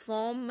whose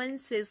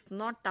performance is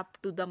not up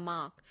to the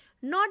mark,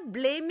 not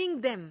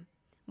blaming them,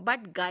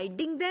 but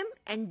guiding them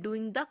and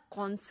doing the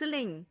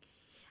counseling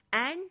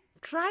and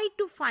try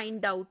to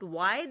find out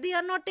why they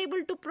are not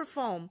able to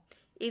perform.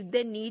 If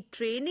they need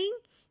training,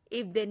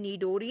 if they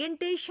need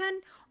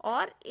orientation,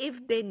 or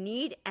if they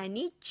need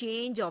any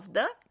change of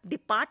the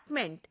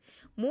department,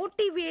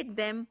 motivate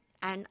them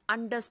and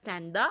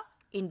understand the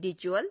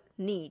individual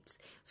needs.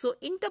 So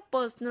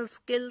interpersonal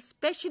skills,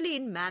 especially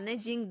in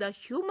managing the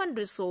human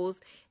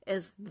resource,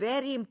 is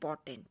very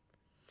important.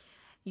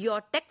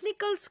 Your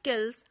technical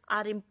skills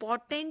are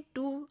important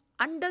to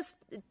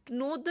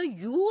know the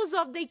use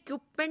of the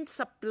equipment,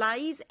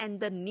 supplies, and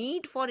the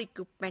need for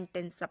equipment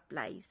and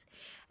supplies.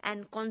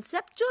 And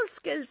conceptual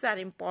skills are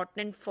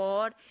important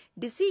for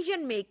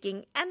decision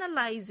making,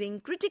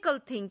 analyzing, critical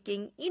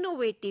thinking,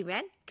 innovative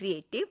and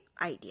creative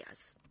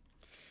ideas.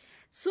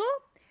 So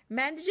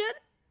manager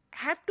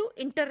have to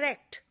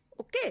interact,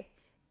 okay,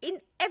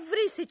 in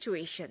every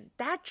situation.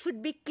 That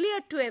should be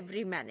clear to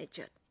every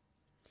manager.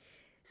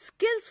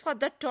 Skills for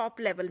the top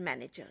level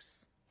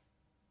managers.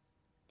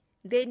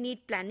 They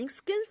need planning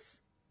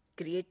skills,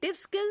 creative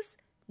skills,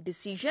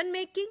 decision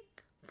making,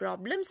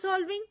 problem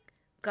solving,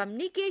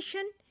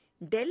 communication,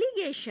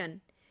 delegation,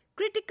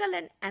 critical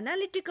and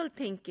analytical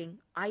thinking,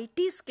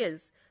 IT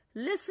skills,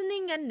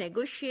 listening and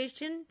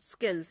negotiation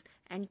skills,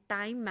 and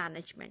time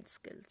management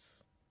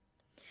skills.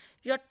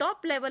 Your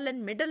top level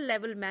and middle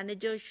level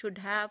managers should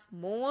have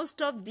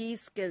most of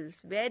these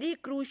skills. Very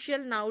crucial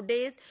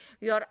nowadays,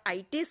 your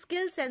IT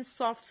skills and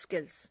soft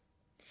skills.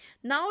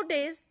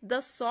 Nowadays, the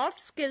soft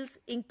skills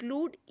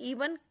include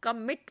even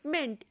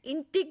commitment,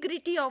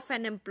 integrity of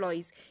an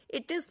employee.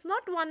 It is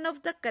not one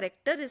of the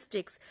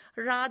characteristics.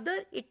 Rather,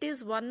 it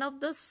is one of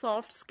the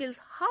soft skills.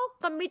 How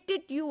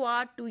committed you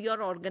are to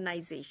your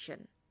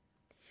organization.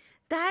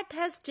 That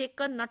has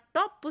taken a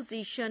top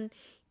position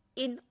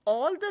in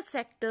all the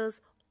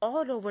sectors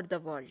all over the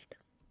world.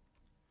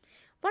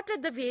 What are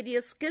the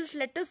various skills?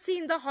 Let us see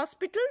in the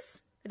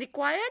hospitals.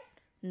 Required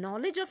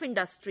knowledge of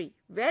industry.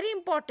 Very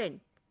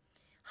important.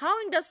 How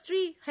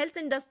health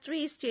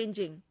industry is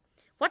changing.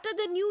 What are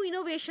the new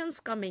innovations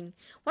coming?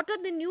 What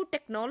are the new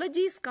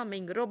technologies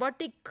coming?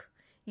 Robotic,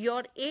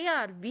 your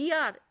AR,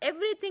 VR,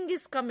 everything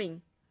is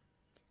coming.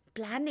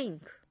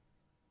 Planning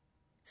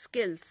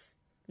skills.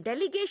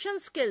 Delegation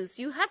skills.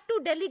 You have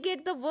to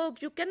delegate the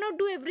work. You cannot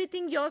do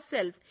everything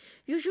yourself.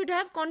 You should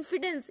have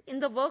confidence in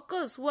the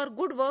workers who are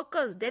good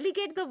workers.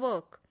 Delegate the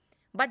work.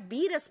 But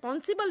be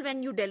responsible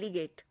when you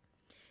delegate.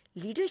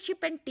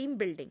 Leadership and team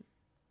building.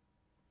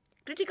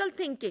 Critical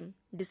thinking.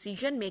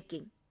 Decision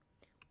making.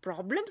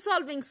 Problem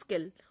solving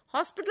skill.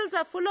 Hospitals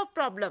are full of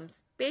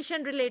problems.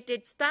 Patient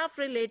related, staff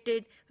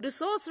related,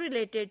 resource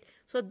related.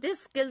 So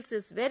this skills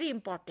is very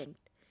important.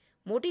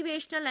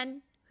 Motivational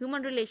and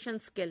human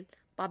relations skill.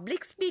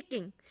 Public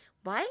speaking.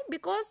 Why?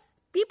 Because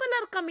people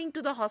are coming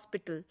to the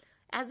hospital.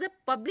 As a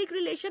public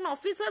relation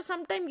officer,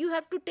 sometimes you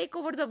have to take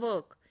over the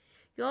work.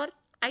 Your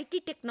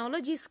IT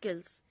technology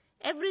skills.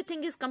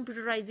 Everything is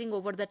computerizing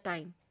over the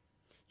time.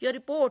 Your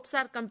reports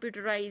are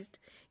computerized.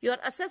 Your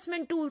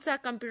assessment tools are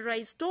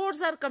computerized. Stores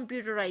are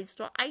computerized.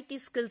 So IT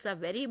skills are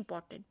very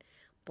important.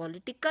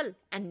 Political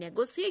and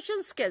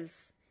negotiation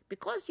skills.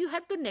 Because you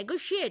have to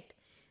negotiate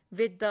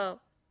with the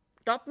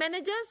top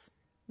managers,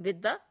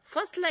 with the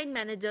first line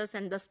managers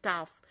and the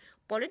staff.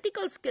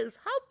 Political skills,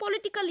 how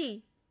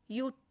politically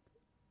you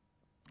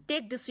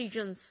take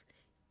decisions.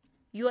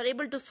 You are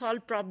able to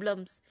solve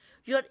problems.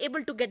 You are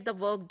able to get the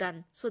work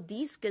done. So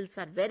these skills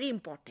are very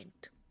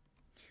important.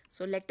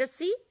 So let us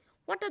see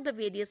what are the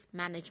various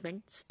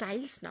management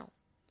styles now.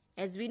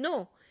 As we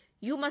know,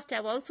 you must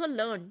have also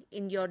learned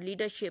in your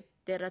leadership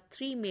there are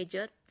three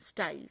major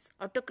styles: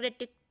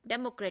 autocratic,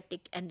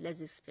 democratic and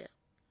laissez-faire.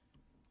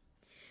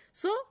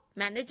 So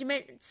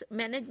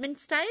management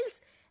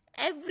styles,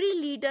 every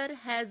leader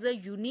has a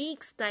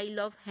unique style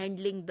of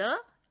handling the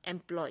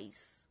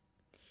employees.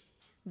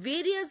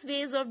 Various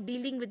ways of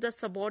dealing with the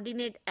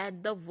subordinate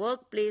at the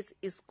workplace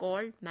is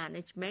called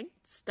management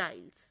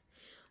styles.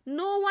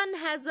 No one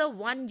has a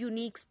one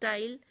unique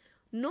style.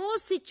 No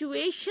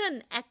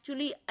situation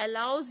actually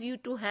allows you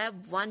to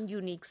have one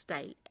unique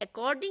style.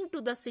 According to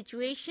the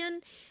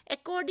situation,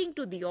 according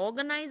to the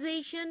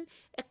organization,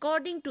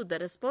 according to the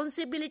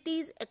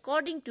responsibilities,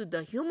 according to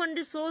the human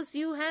resource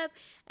you have,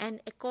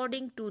 and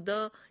according to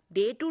the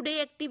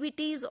day-to-day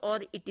activities, or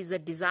it is a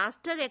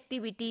disaster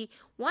activity,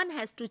 one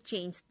has to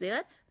change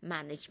their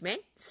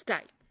management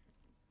style.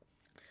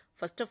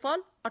 First of all,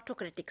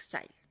 autocratic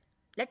style.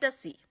 Let us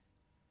see.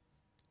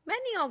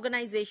 Many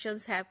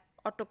organizations have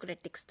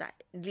autocratic style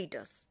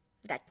leaders.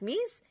 That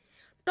means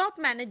top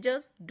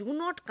managers do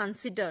not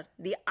consider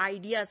the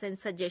ideas and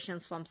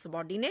suggestions from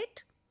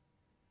subordinate,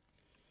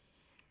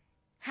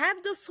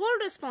 have the sole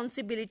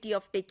responsibility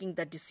of taking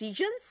the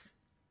decisions.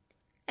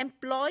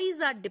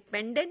 Employees are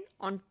dependent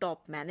on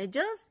top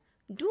managers,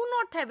 do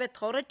not have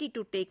authority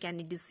to take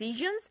any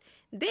decisions.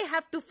 They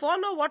have to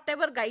follow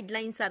whatever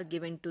guidelines are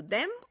given to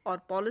them or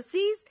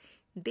policies.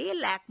 They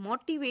lack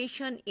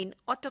motivation in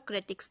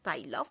autocratic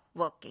style of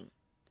working.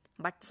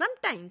 But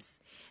sometimes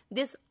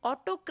this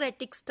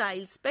autocratic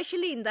style,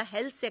 especially in the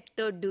health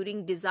sector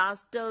during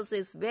disasters,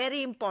 is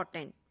very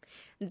important.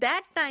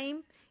 That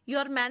time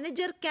Your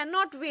manager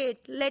cannot wait.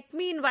 Let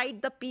me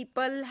invite the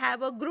people,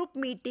 have a group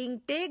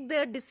meeting, take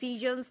their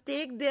decisions,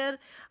 take their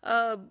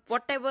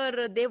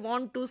whatever they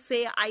want to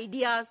say,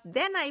 ideas,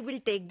 then I will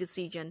take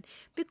decision.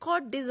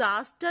 Because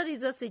disaster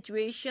is a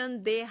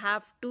situation, they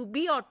have to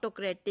be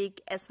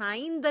autocratic,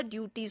 assign the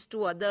duties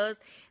to others.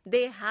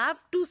 They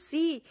have to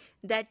see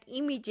that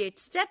immediate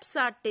steps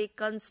are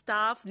taken,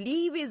 staff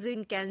leave is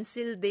in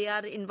cancelled, they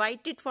are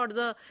invited for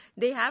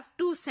they have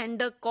to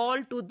send a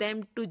call to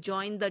them to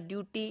join the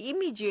duty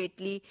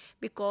immediately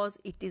because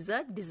it is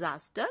a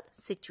disaster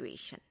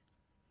situation.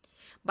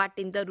 But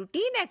in the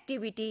routine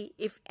activity,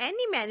 if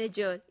any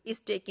manager is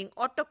taking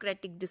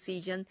autocratic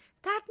decision,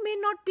 that may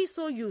not be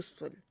so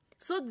useful.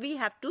 So we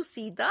have to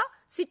see the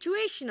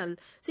situational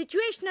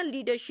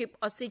leadership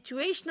or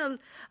situational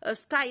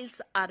styles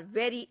are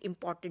very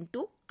important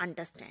to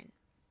understand.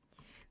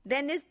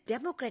 Then is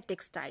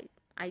democratic style.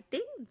 I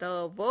think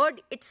the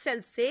word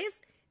itself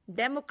says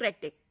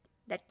democratic.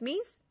 That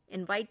means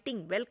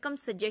inviting welcome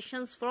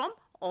suggestions from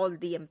all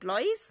the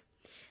employees.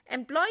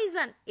 Employees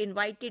are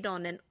invited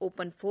on an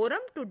open forum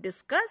to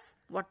discuss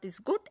what is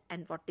good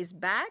and what is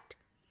bad.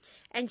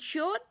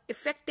 Ensure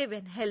effective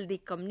and healthy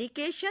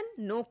communication,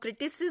 no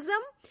criticism.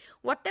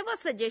 Whatever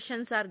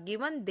suggestions are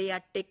given, they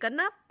are taken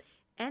up.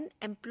 And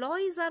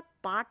employees are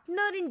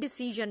partner in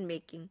decision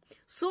making.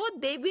 So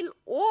they will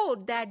owe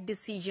that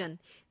decision.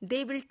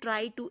 They will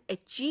try to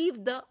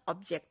achieve the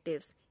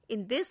objectives.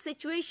 In this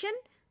situation,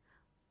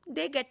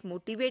 they get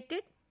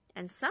motivated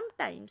and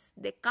sometimes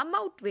they come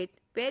out with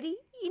very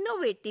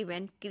innovative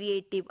and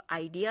creative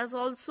ideas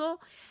also,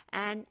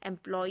 and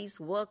employees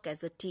work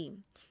as a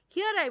team.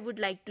 Here I would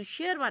like to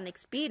share one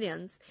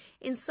experience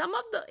in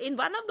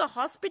one of the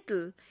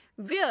hospital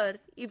where,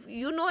 if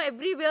you know,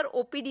 everywhere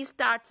OPD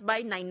starts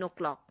by 9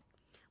 o'clock.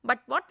 But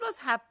what was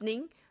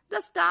happening?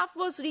 The staff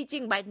was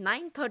reaching by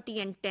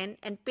 9:30 and 10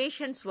 and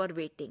patients were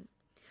waiting.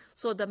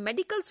 So the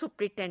medical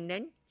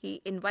superintendent,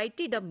 he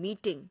invited a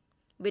meeting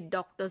with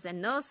doctors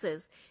and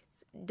nurses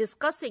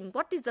discussing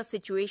what is the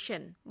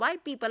situation, why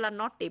people are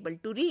not able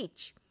to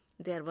reach.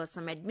 There were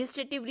some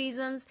administrative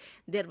reasons,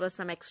 there were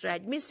some extra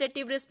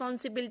administrative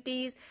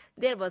responsibilities,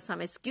 there were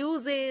some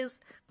excuses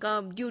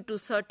due to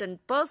certain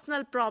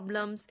personal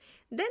problems.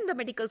 Then the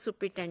medical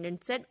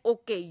superintendent said,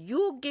 okay,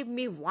 you give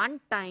me one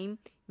time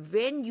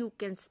when you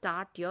can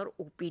start your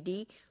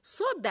OPD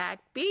so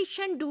that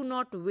patients do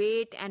not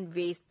wait and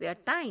waste their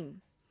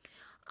time.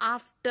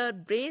 After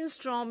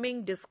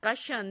brainstorming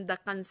discussion, the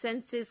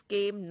consensus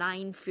came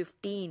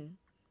 9:15.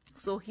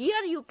 So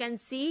here you can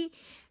see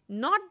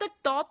not the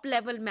top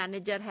level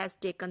manager has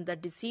taken the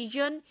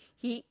decision.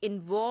 He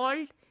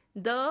involved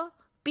the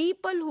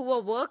people who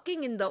were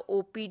working in the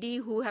OPD,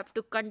 who have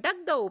to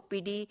conduct the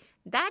OPD.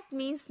 That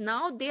means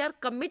now they are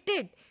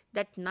committed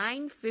that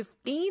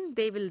 9:15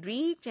 they will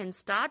reach and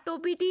start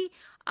OPD.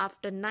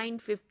 After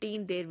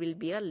 9:15 there will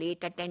be a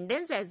late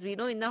attendance. As we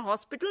know, in the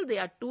hospital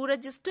there are two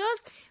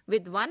registers,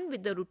 with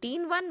the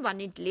routine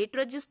one in late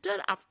register.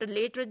 After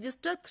late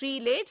register, 3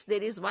 lates,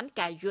 there is one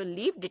casual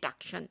leave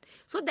deduction.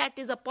 So that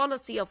is a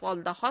policy of all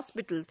the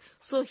hospitals.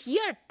 So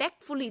here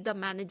tactfully the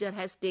manager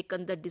has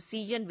taken the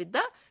decision with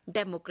the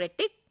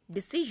democratic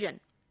decision.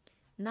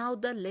 Now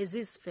the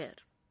laissez-faire.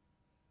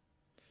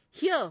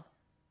 Here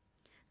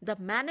the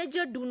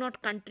manager do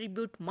not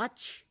contribute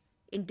much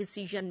in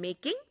decision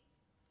making.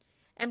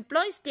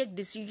 Employees take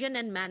decision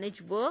and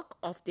manage work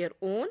of their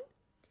own.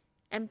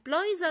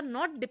 Employees are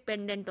not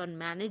dependent on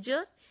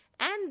manager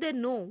and they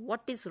know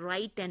what is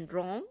right and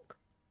wrong.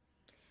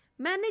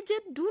 Manager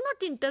do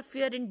not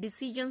interfere in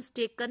decisions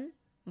taken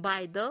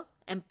by the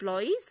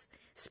employees,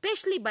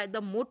 especially by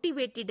the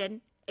motivated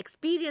and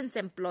experienced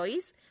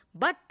employees,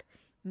 but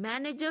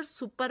managers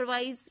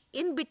supervise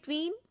in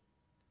between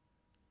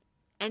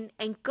and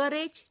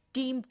encourage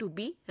team to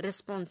be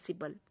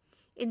responsible.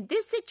 In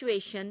this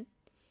situation,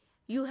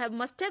 you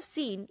must have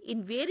seen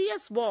in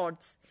various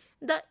wards,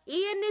 the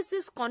ANS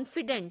is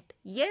confident,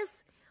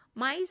 yes,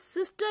 my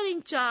sister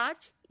in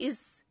charge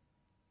is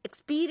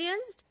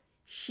experienced,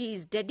 she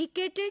is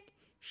dedicated,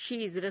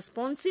 she is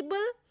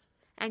responsible,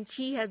 and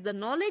she has the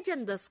knowledge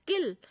and the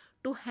skill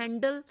to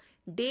handle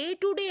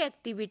day-to-day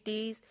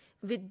activities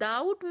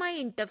without my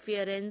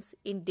interference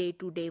in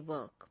day-to-day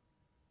work.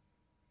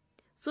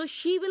 So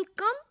she will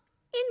come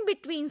in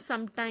between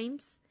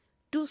sometimes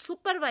to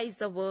supervise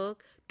the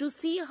work, to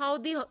see how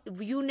the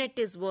unit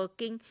is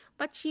working,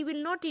 but she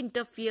will not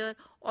interfere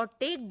or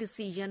take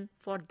decision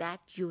for that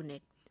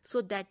unit.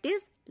 So that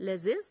is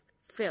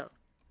laissez-faire.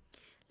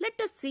 Let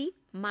us see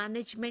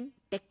management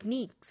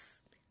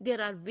techniques.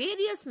 There are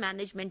various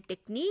management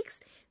techniques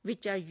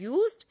which are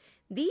used.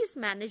 These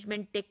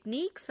management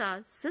techniques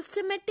are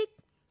systematic,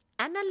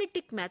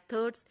 analytic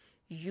methods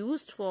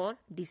used for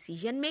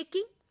decision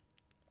making,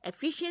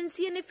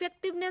 efficiency and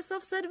effectiveness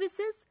of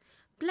services,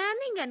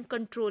 planning and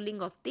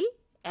controlling of the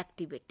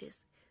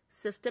activities.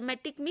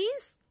 Systematic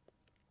means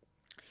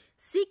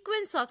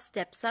sequence of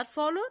steps are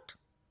followed.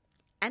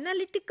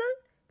 Analytical,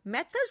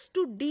 methods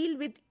to deal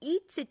with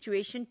each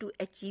situation to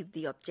achieve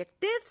the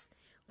objectives.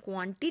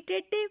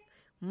 Quantitative,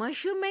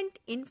 measurement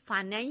in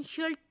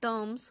financial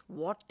terms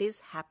what is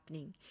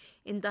happening.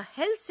 In the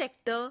health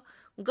sector,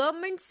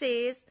 government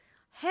says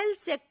health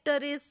sector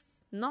is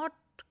not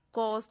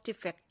cost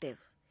effective.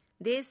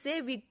 They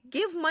say we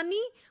give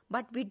money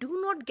but we do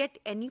not get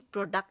any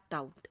product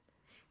out.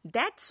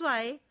 That's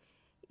why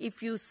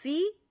if you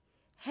see,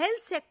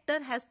 health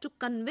sector has to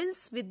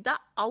convince with the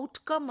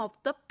outcome of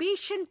the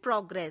patient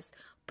progress,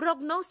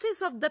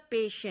 prognosis of the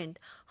patient,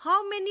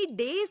 how many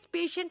days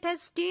patient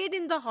has stayed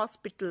in the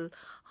hospital,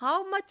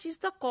 how much is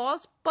the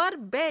cost per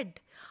bed,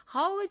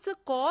 how is the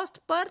cost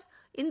per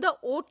in the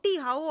OT,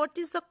 what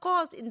is the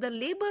cost in the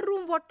labor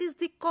room, what is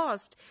the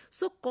cost.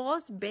 So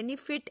cost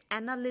benefit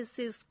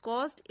analysis,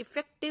 cost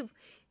effective,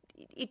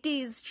 it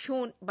is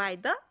shown by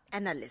the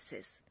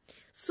analysis.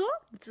 So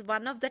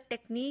one of the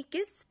technique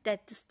is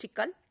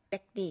statistical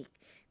technique,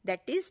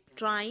 that is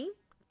time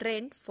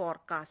trend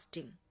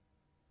forecasting.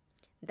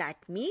 That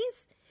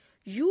means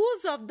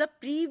use of the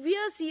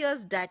previous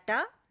year's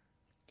data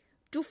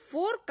to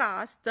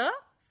forecast the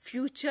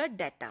future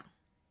data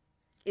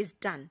is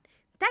done.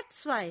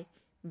 That's why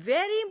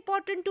very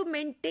important to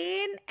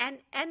maintain and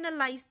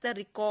analyze the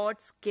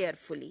records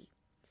carefully.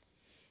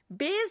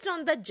 Based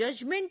on the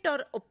judgment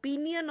or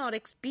opinion or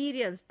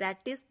experience, that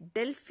is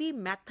Delphi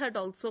method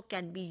also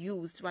can be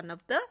used,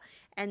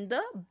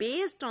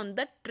 based on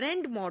the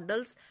trend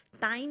models,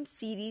 time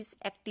series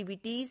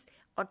activities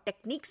or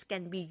techniques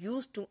can be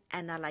used to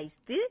analyze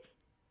the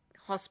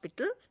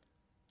hospital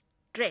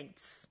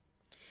trends.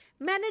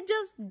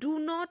 Managers do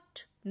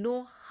not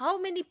know how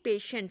many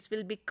patients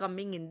will be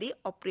coming in the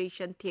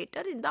operation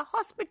theatre in the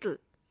hospital.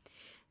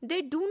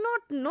 They do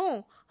not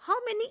know how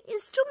many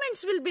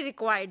instruments will be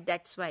required.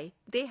 That's why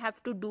they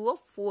have to do a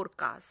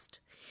forecast.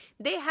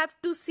 They have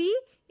to see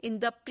in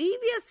the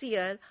previous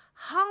year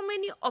how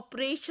many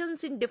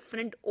operations in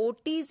different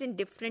OTs in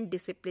different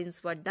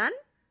disciplines were done.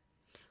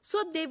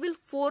 So they will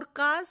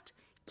forecast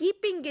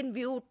keeping in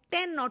view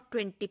 10 or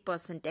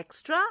 20%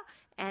 extra,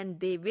 and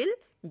they will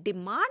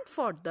demand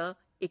for the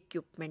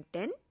equipment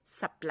and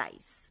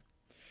supplies.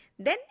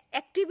 Then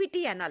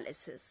activity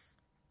analysis.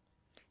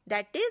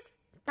 That is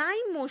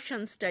time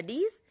motion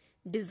studies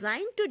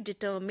designed to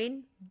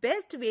determine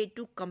best way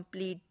to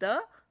complete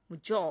the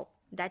job.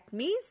 That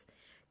means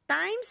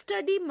time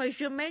study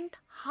measurement,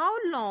 how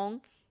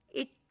long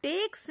it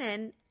takes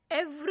an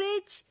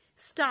average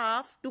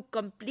staff to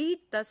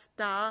complete the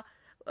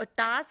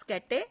task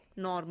at a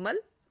normal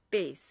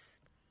pace.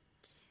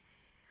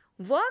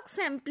 Work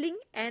sampling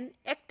and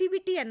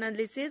activity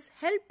analysis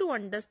help to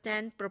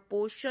understand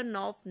proportion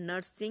of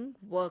nursing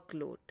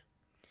workload.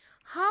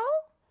 How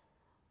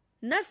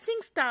nursing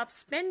staff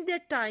spend their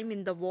time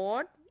in the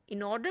ward.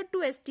 In order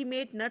to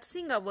estimate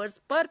nursing hours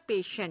per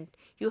patient,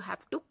 you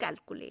have to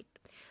calculate.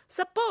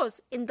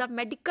 Suppose in the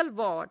medical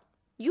ward,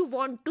 you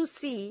want to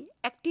see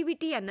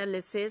activity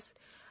analysis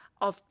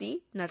of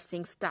the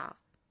nursing staff.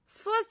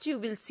 First, you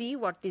will see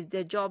what is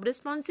their job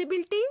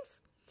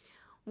responsibilities,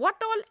 what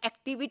all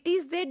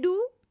activities they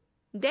do.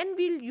 Then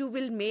you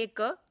will make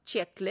a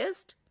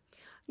checklist.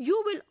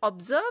 You will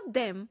observe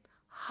them,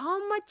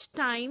 how much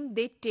time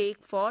they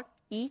take for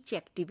each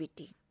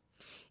activity.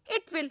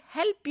 It will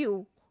help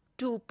you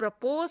to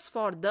propose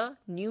for the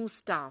new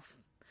staff.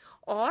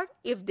 Or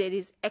if there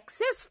is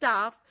excess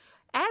staff,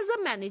 as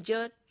a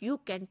manager, you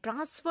can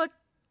transfer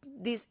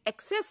this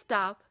excess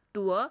staff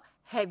to a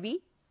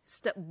heavy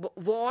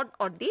ward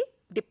or the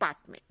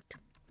department.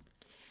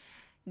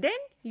 Then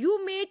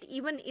you made,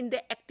 even in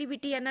the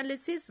activity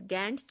analysis,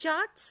 Gantt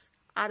charts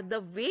are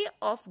the way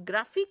of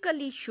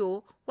graphically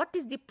show what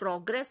is the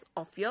progress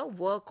of your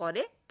work or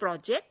a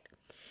project.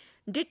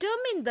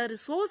 Determine the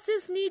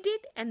resources needed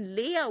and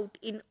layout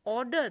in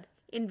order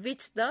in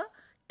which the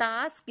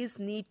task is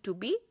need to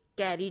be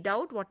carried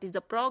out. What is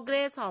the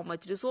progress, how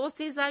much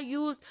resources are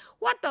used,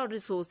 what all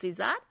resources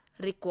are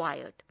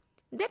required.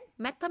 Then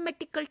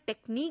mathematical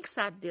techniques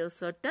are there,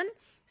 certain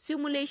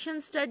simulation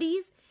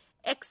studies,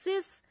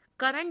 access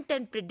current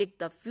and predict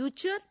the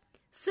future,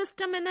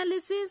 system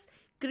analysis,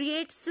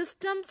 create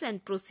systems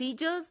and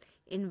procedures,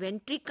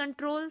 inventory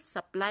control,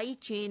 supply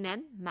chain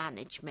and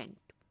management.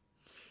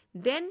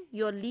 Then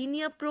your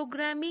linear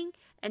programming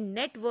and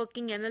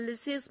networking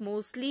analysis,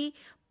 mostly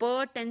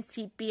PERT and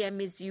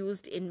CPM is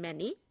used in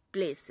many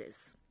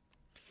places.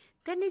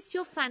 Then is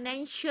your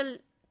financial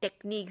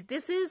techniques.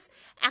 This is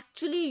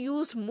actually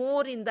used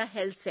more in the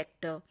health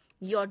sector.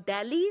 Your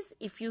DALIs,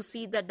 if you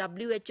see the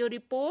WHO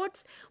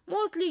reports,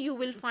 mostly you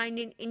will find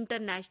in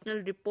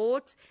international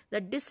reports the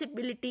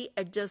disability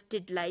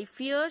adjusted life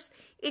years.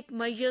 It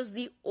measures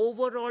the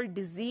overall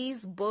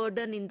disease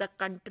burden in the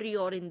country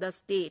or in the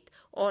state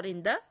or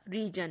in the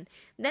region.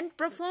 Then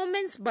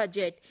performance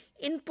budget,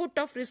 input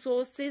of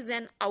resources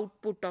and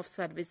output of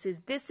services.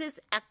 This is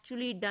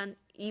actually done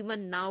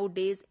even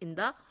nowadays in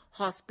the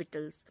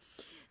hospitals.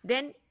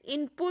 Then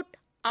input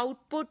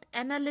output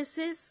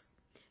analysis,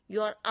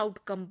 your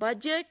outcome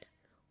budget,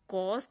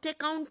 cost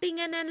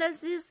accounting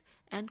analysis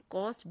and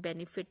cost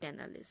benefit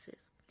analysis.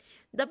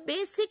 The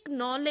basic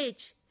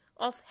knowledge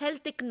of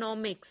health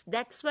economics.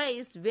 That's why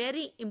it's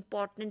very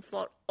important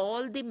for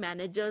all the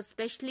managers,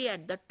 especially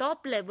at the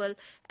top level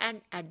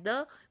and at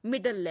the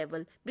middle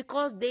level,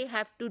 because they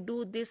have to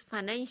do this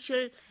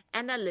financial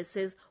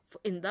analysis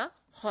in the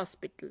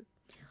hospital.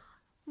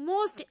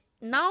 Most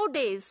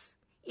nowadays,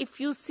 if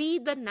you see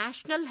the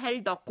national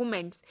health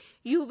documents,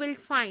 you will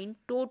find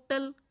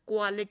total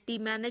quality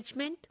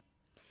management,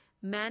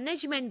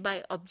 management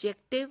by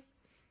objective,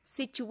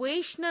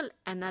 situational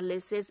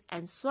analysis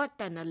and SWOT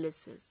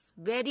analysis.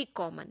 Very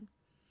common.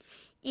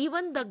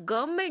 Even the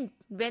government,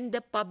 when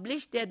they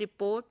publish their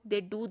report,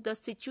 they do the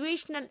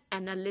situational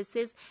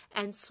analysis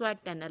and SWOT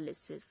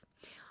analysis.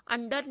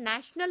 Under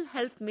National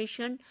Health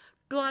Mission,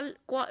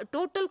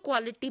 total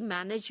quality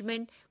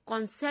management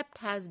concept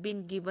has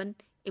been given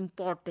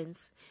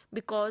importance,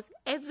 because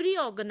every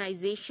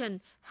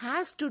organization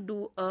has to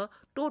do a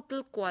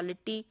total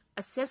quality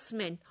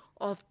assessment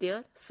of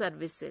their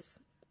services.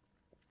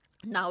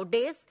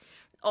 Nowadays,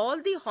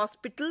 all the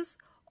hospitals,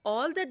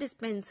 all the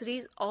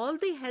dispensaries, all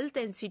the health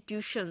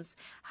institutions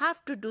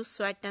have to do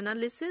SWOT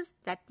analysis.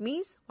 That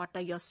means, what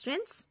are your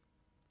strengths,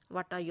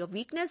 what are your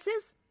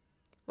weaknesses,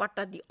 what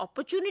are the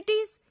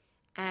opportunities,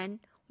 and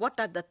what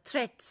are the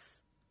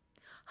threats.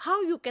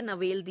 How you can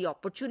avail the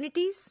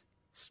opportunities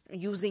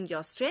using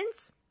your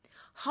strengths,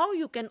 how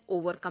you can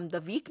overcome the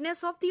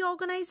weakness of the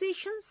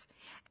organizations,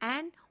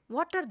 and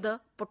what are the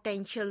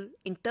potential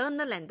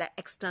internal and the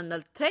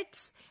external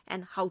threats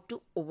and how to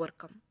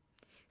overcome.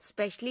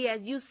 Especially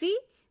as you see,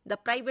 the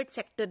private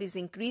sector is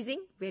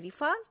increasing very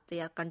fast. They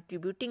are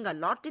contributing a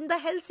lot in the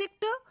health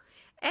sector,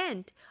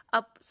 and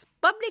a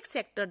public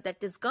sector,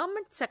 that is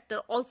government sector,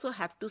 also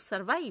have to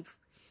survive.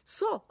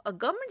 So, a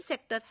government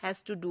sector has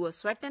to do a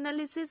SWOT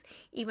analysis,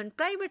 even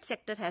private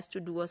sector has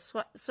to do a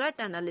SWOT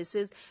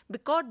analysis,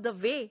 because the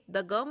way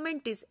the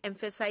government is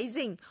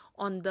emphasizing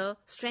on the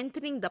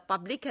strengthening the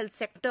public health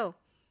sector,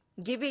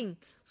 giving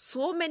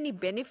so many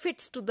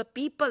benefits to the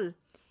people,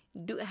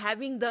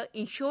 having the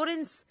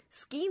insurance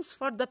schemes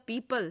for the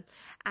people,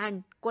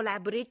 and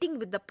collaborating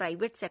with the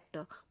private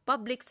sector,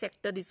 public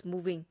sector is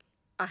moving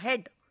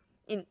ahead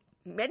in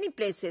many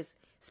places,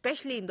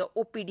 especially in the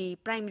OPD,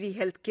 primary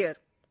health care.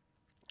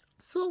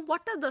 So,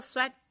 what are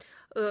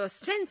the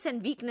strengths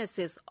and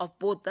weaknesses of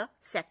both the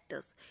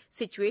sectors?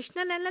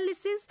 Situational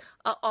analysis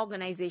an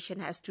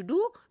organization has to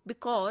do,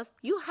 because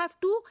you have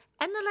to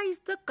analyze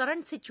the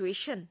current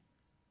situation.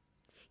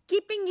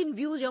 Keeping in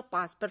view your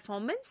past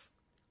performance,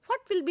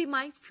 what will be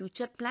my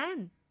future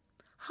plan?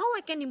 How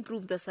I can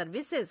improve the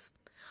services?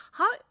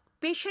 How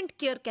patient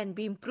care can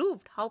be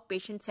improved? How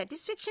patient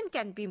satisfaction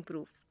can be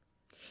improved?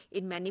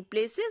 In many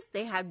places,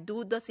 they have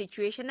do the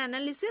situation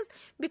analysis,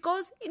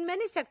 because in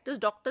many sectors,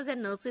 doctors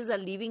and nurses are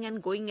leaving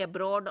and going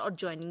abroad or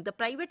joining the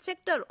private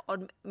sector,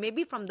 or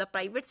maybe from the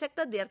private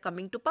sector, they are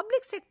coming to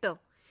public sector.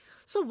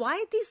 So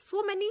why these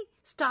so many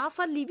staff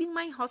are leaving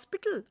my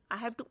hospital? I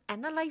have to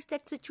analyze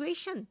that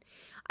situation.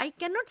 I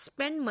cannot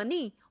spend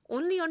money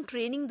only on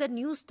training the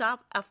new staff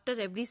after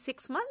every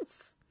 6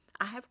 months.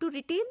 I have to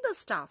retain the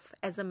staff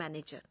as a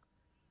manager.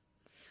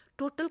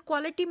 Total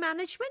quality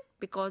management,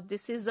 because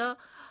this is a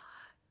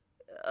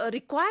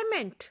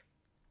requirement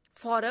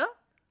for a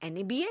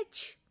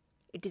NABH.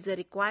 It is a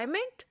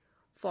requirement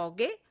for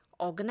an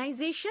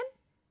organization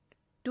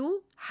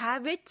to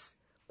have its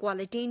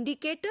quality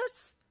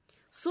indicators.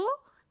 So,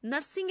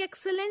 nursing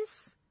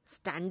excellence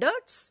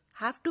standards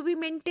have to be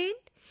maintained.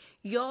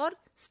 Your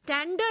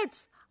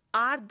standards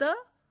are the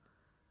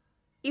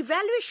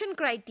evaluation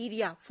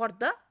criteria for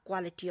the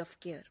quality of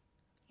care.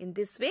 In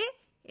this way,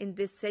 in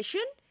this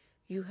session,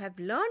 you have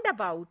learned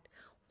about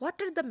what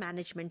are the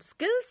management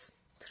skills,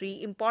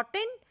 3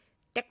 important: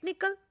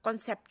 technical,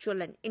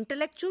 conceptual and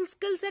intellectual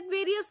skills at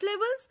various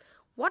levels.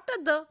 What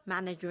are the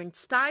management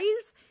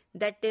styles?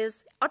 That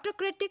is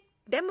autocratic,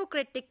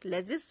 democratic,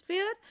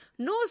 laissez-faire.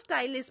 No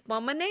style is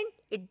permanent.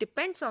 It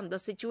depends on the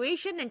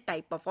situation and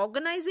type of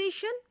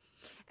organization.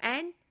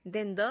 And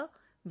then the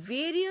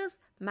various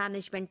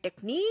management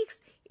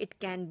techniques. It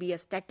can be a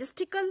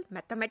statistical,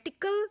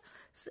 mathematical,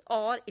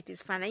 or it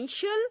is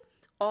financial,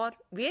 or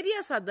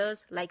various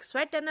others like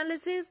SWOT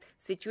analysis,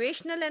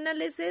 situational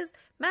analysis,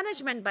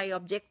 management by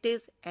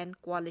objectives, and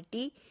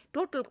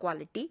total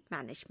quality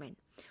management.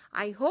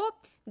 I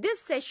hope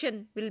this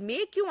session will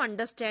make you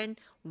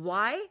understand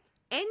why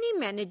any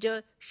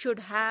manager should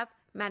have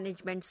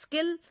management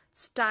skill,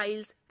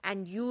 styles,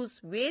 and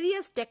use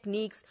various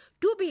techniques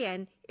to be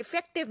an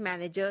effective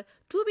manager,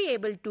 to be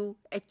able to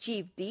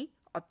achieve the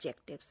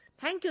objectives.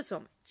 Thank you so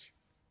much.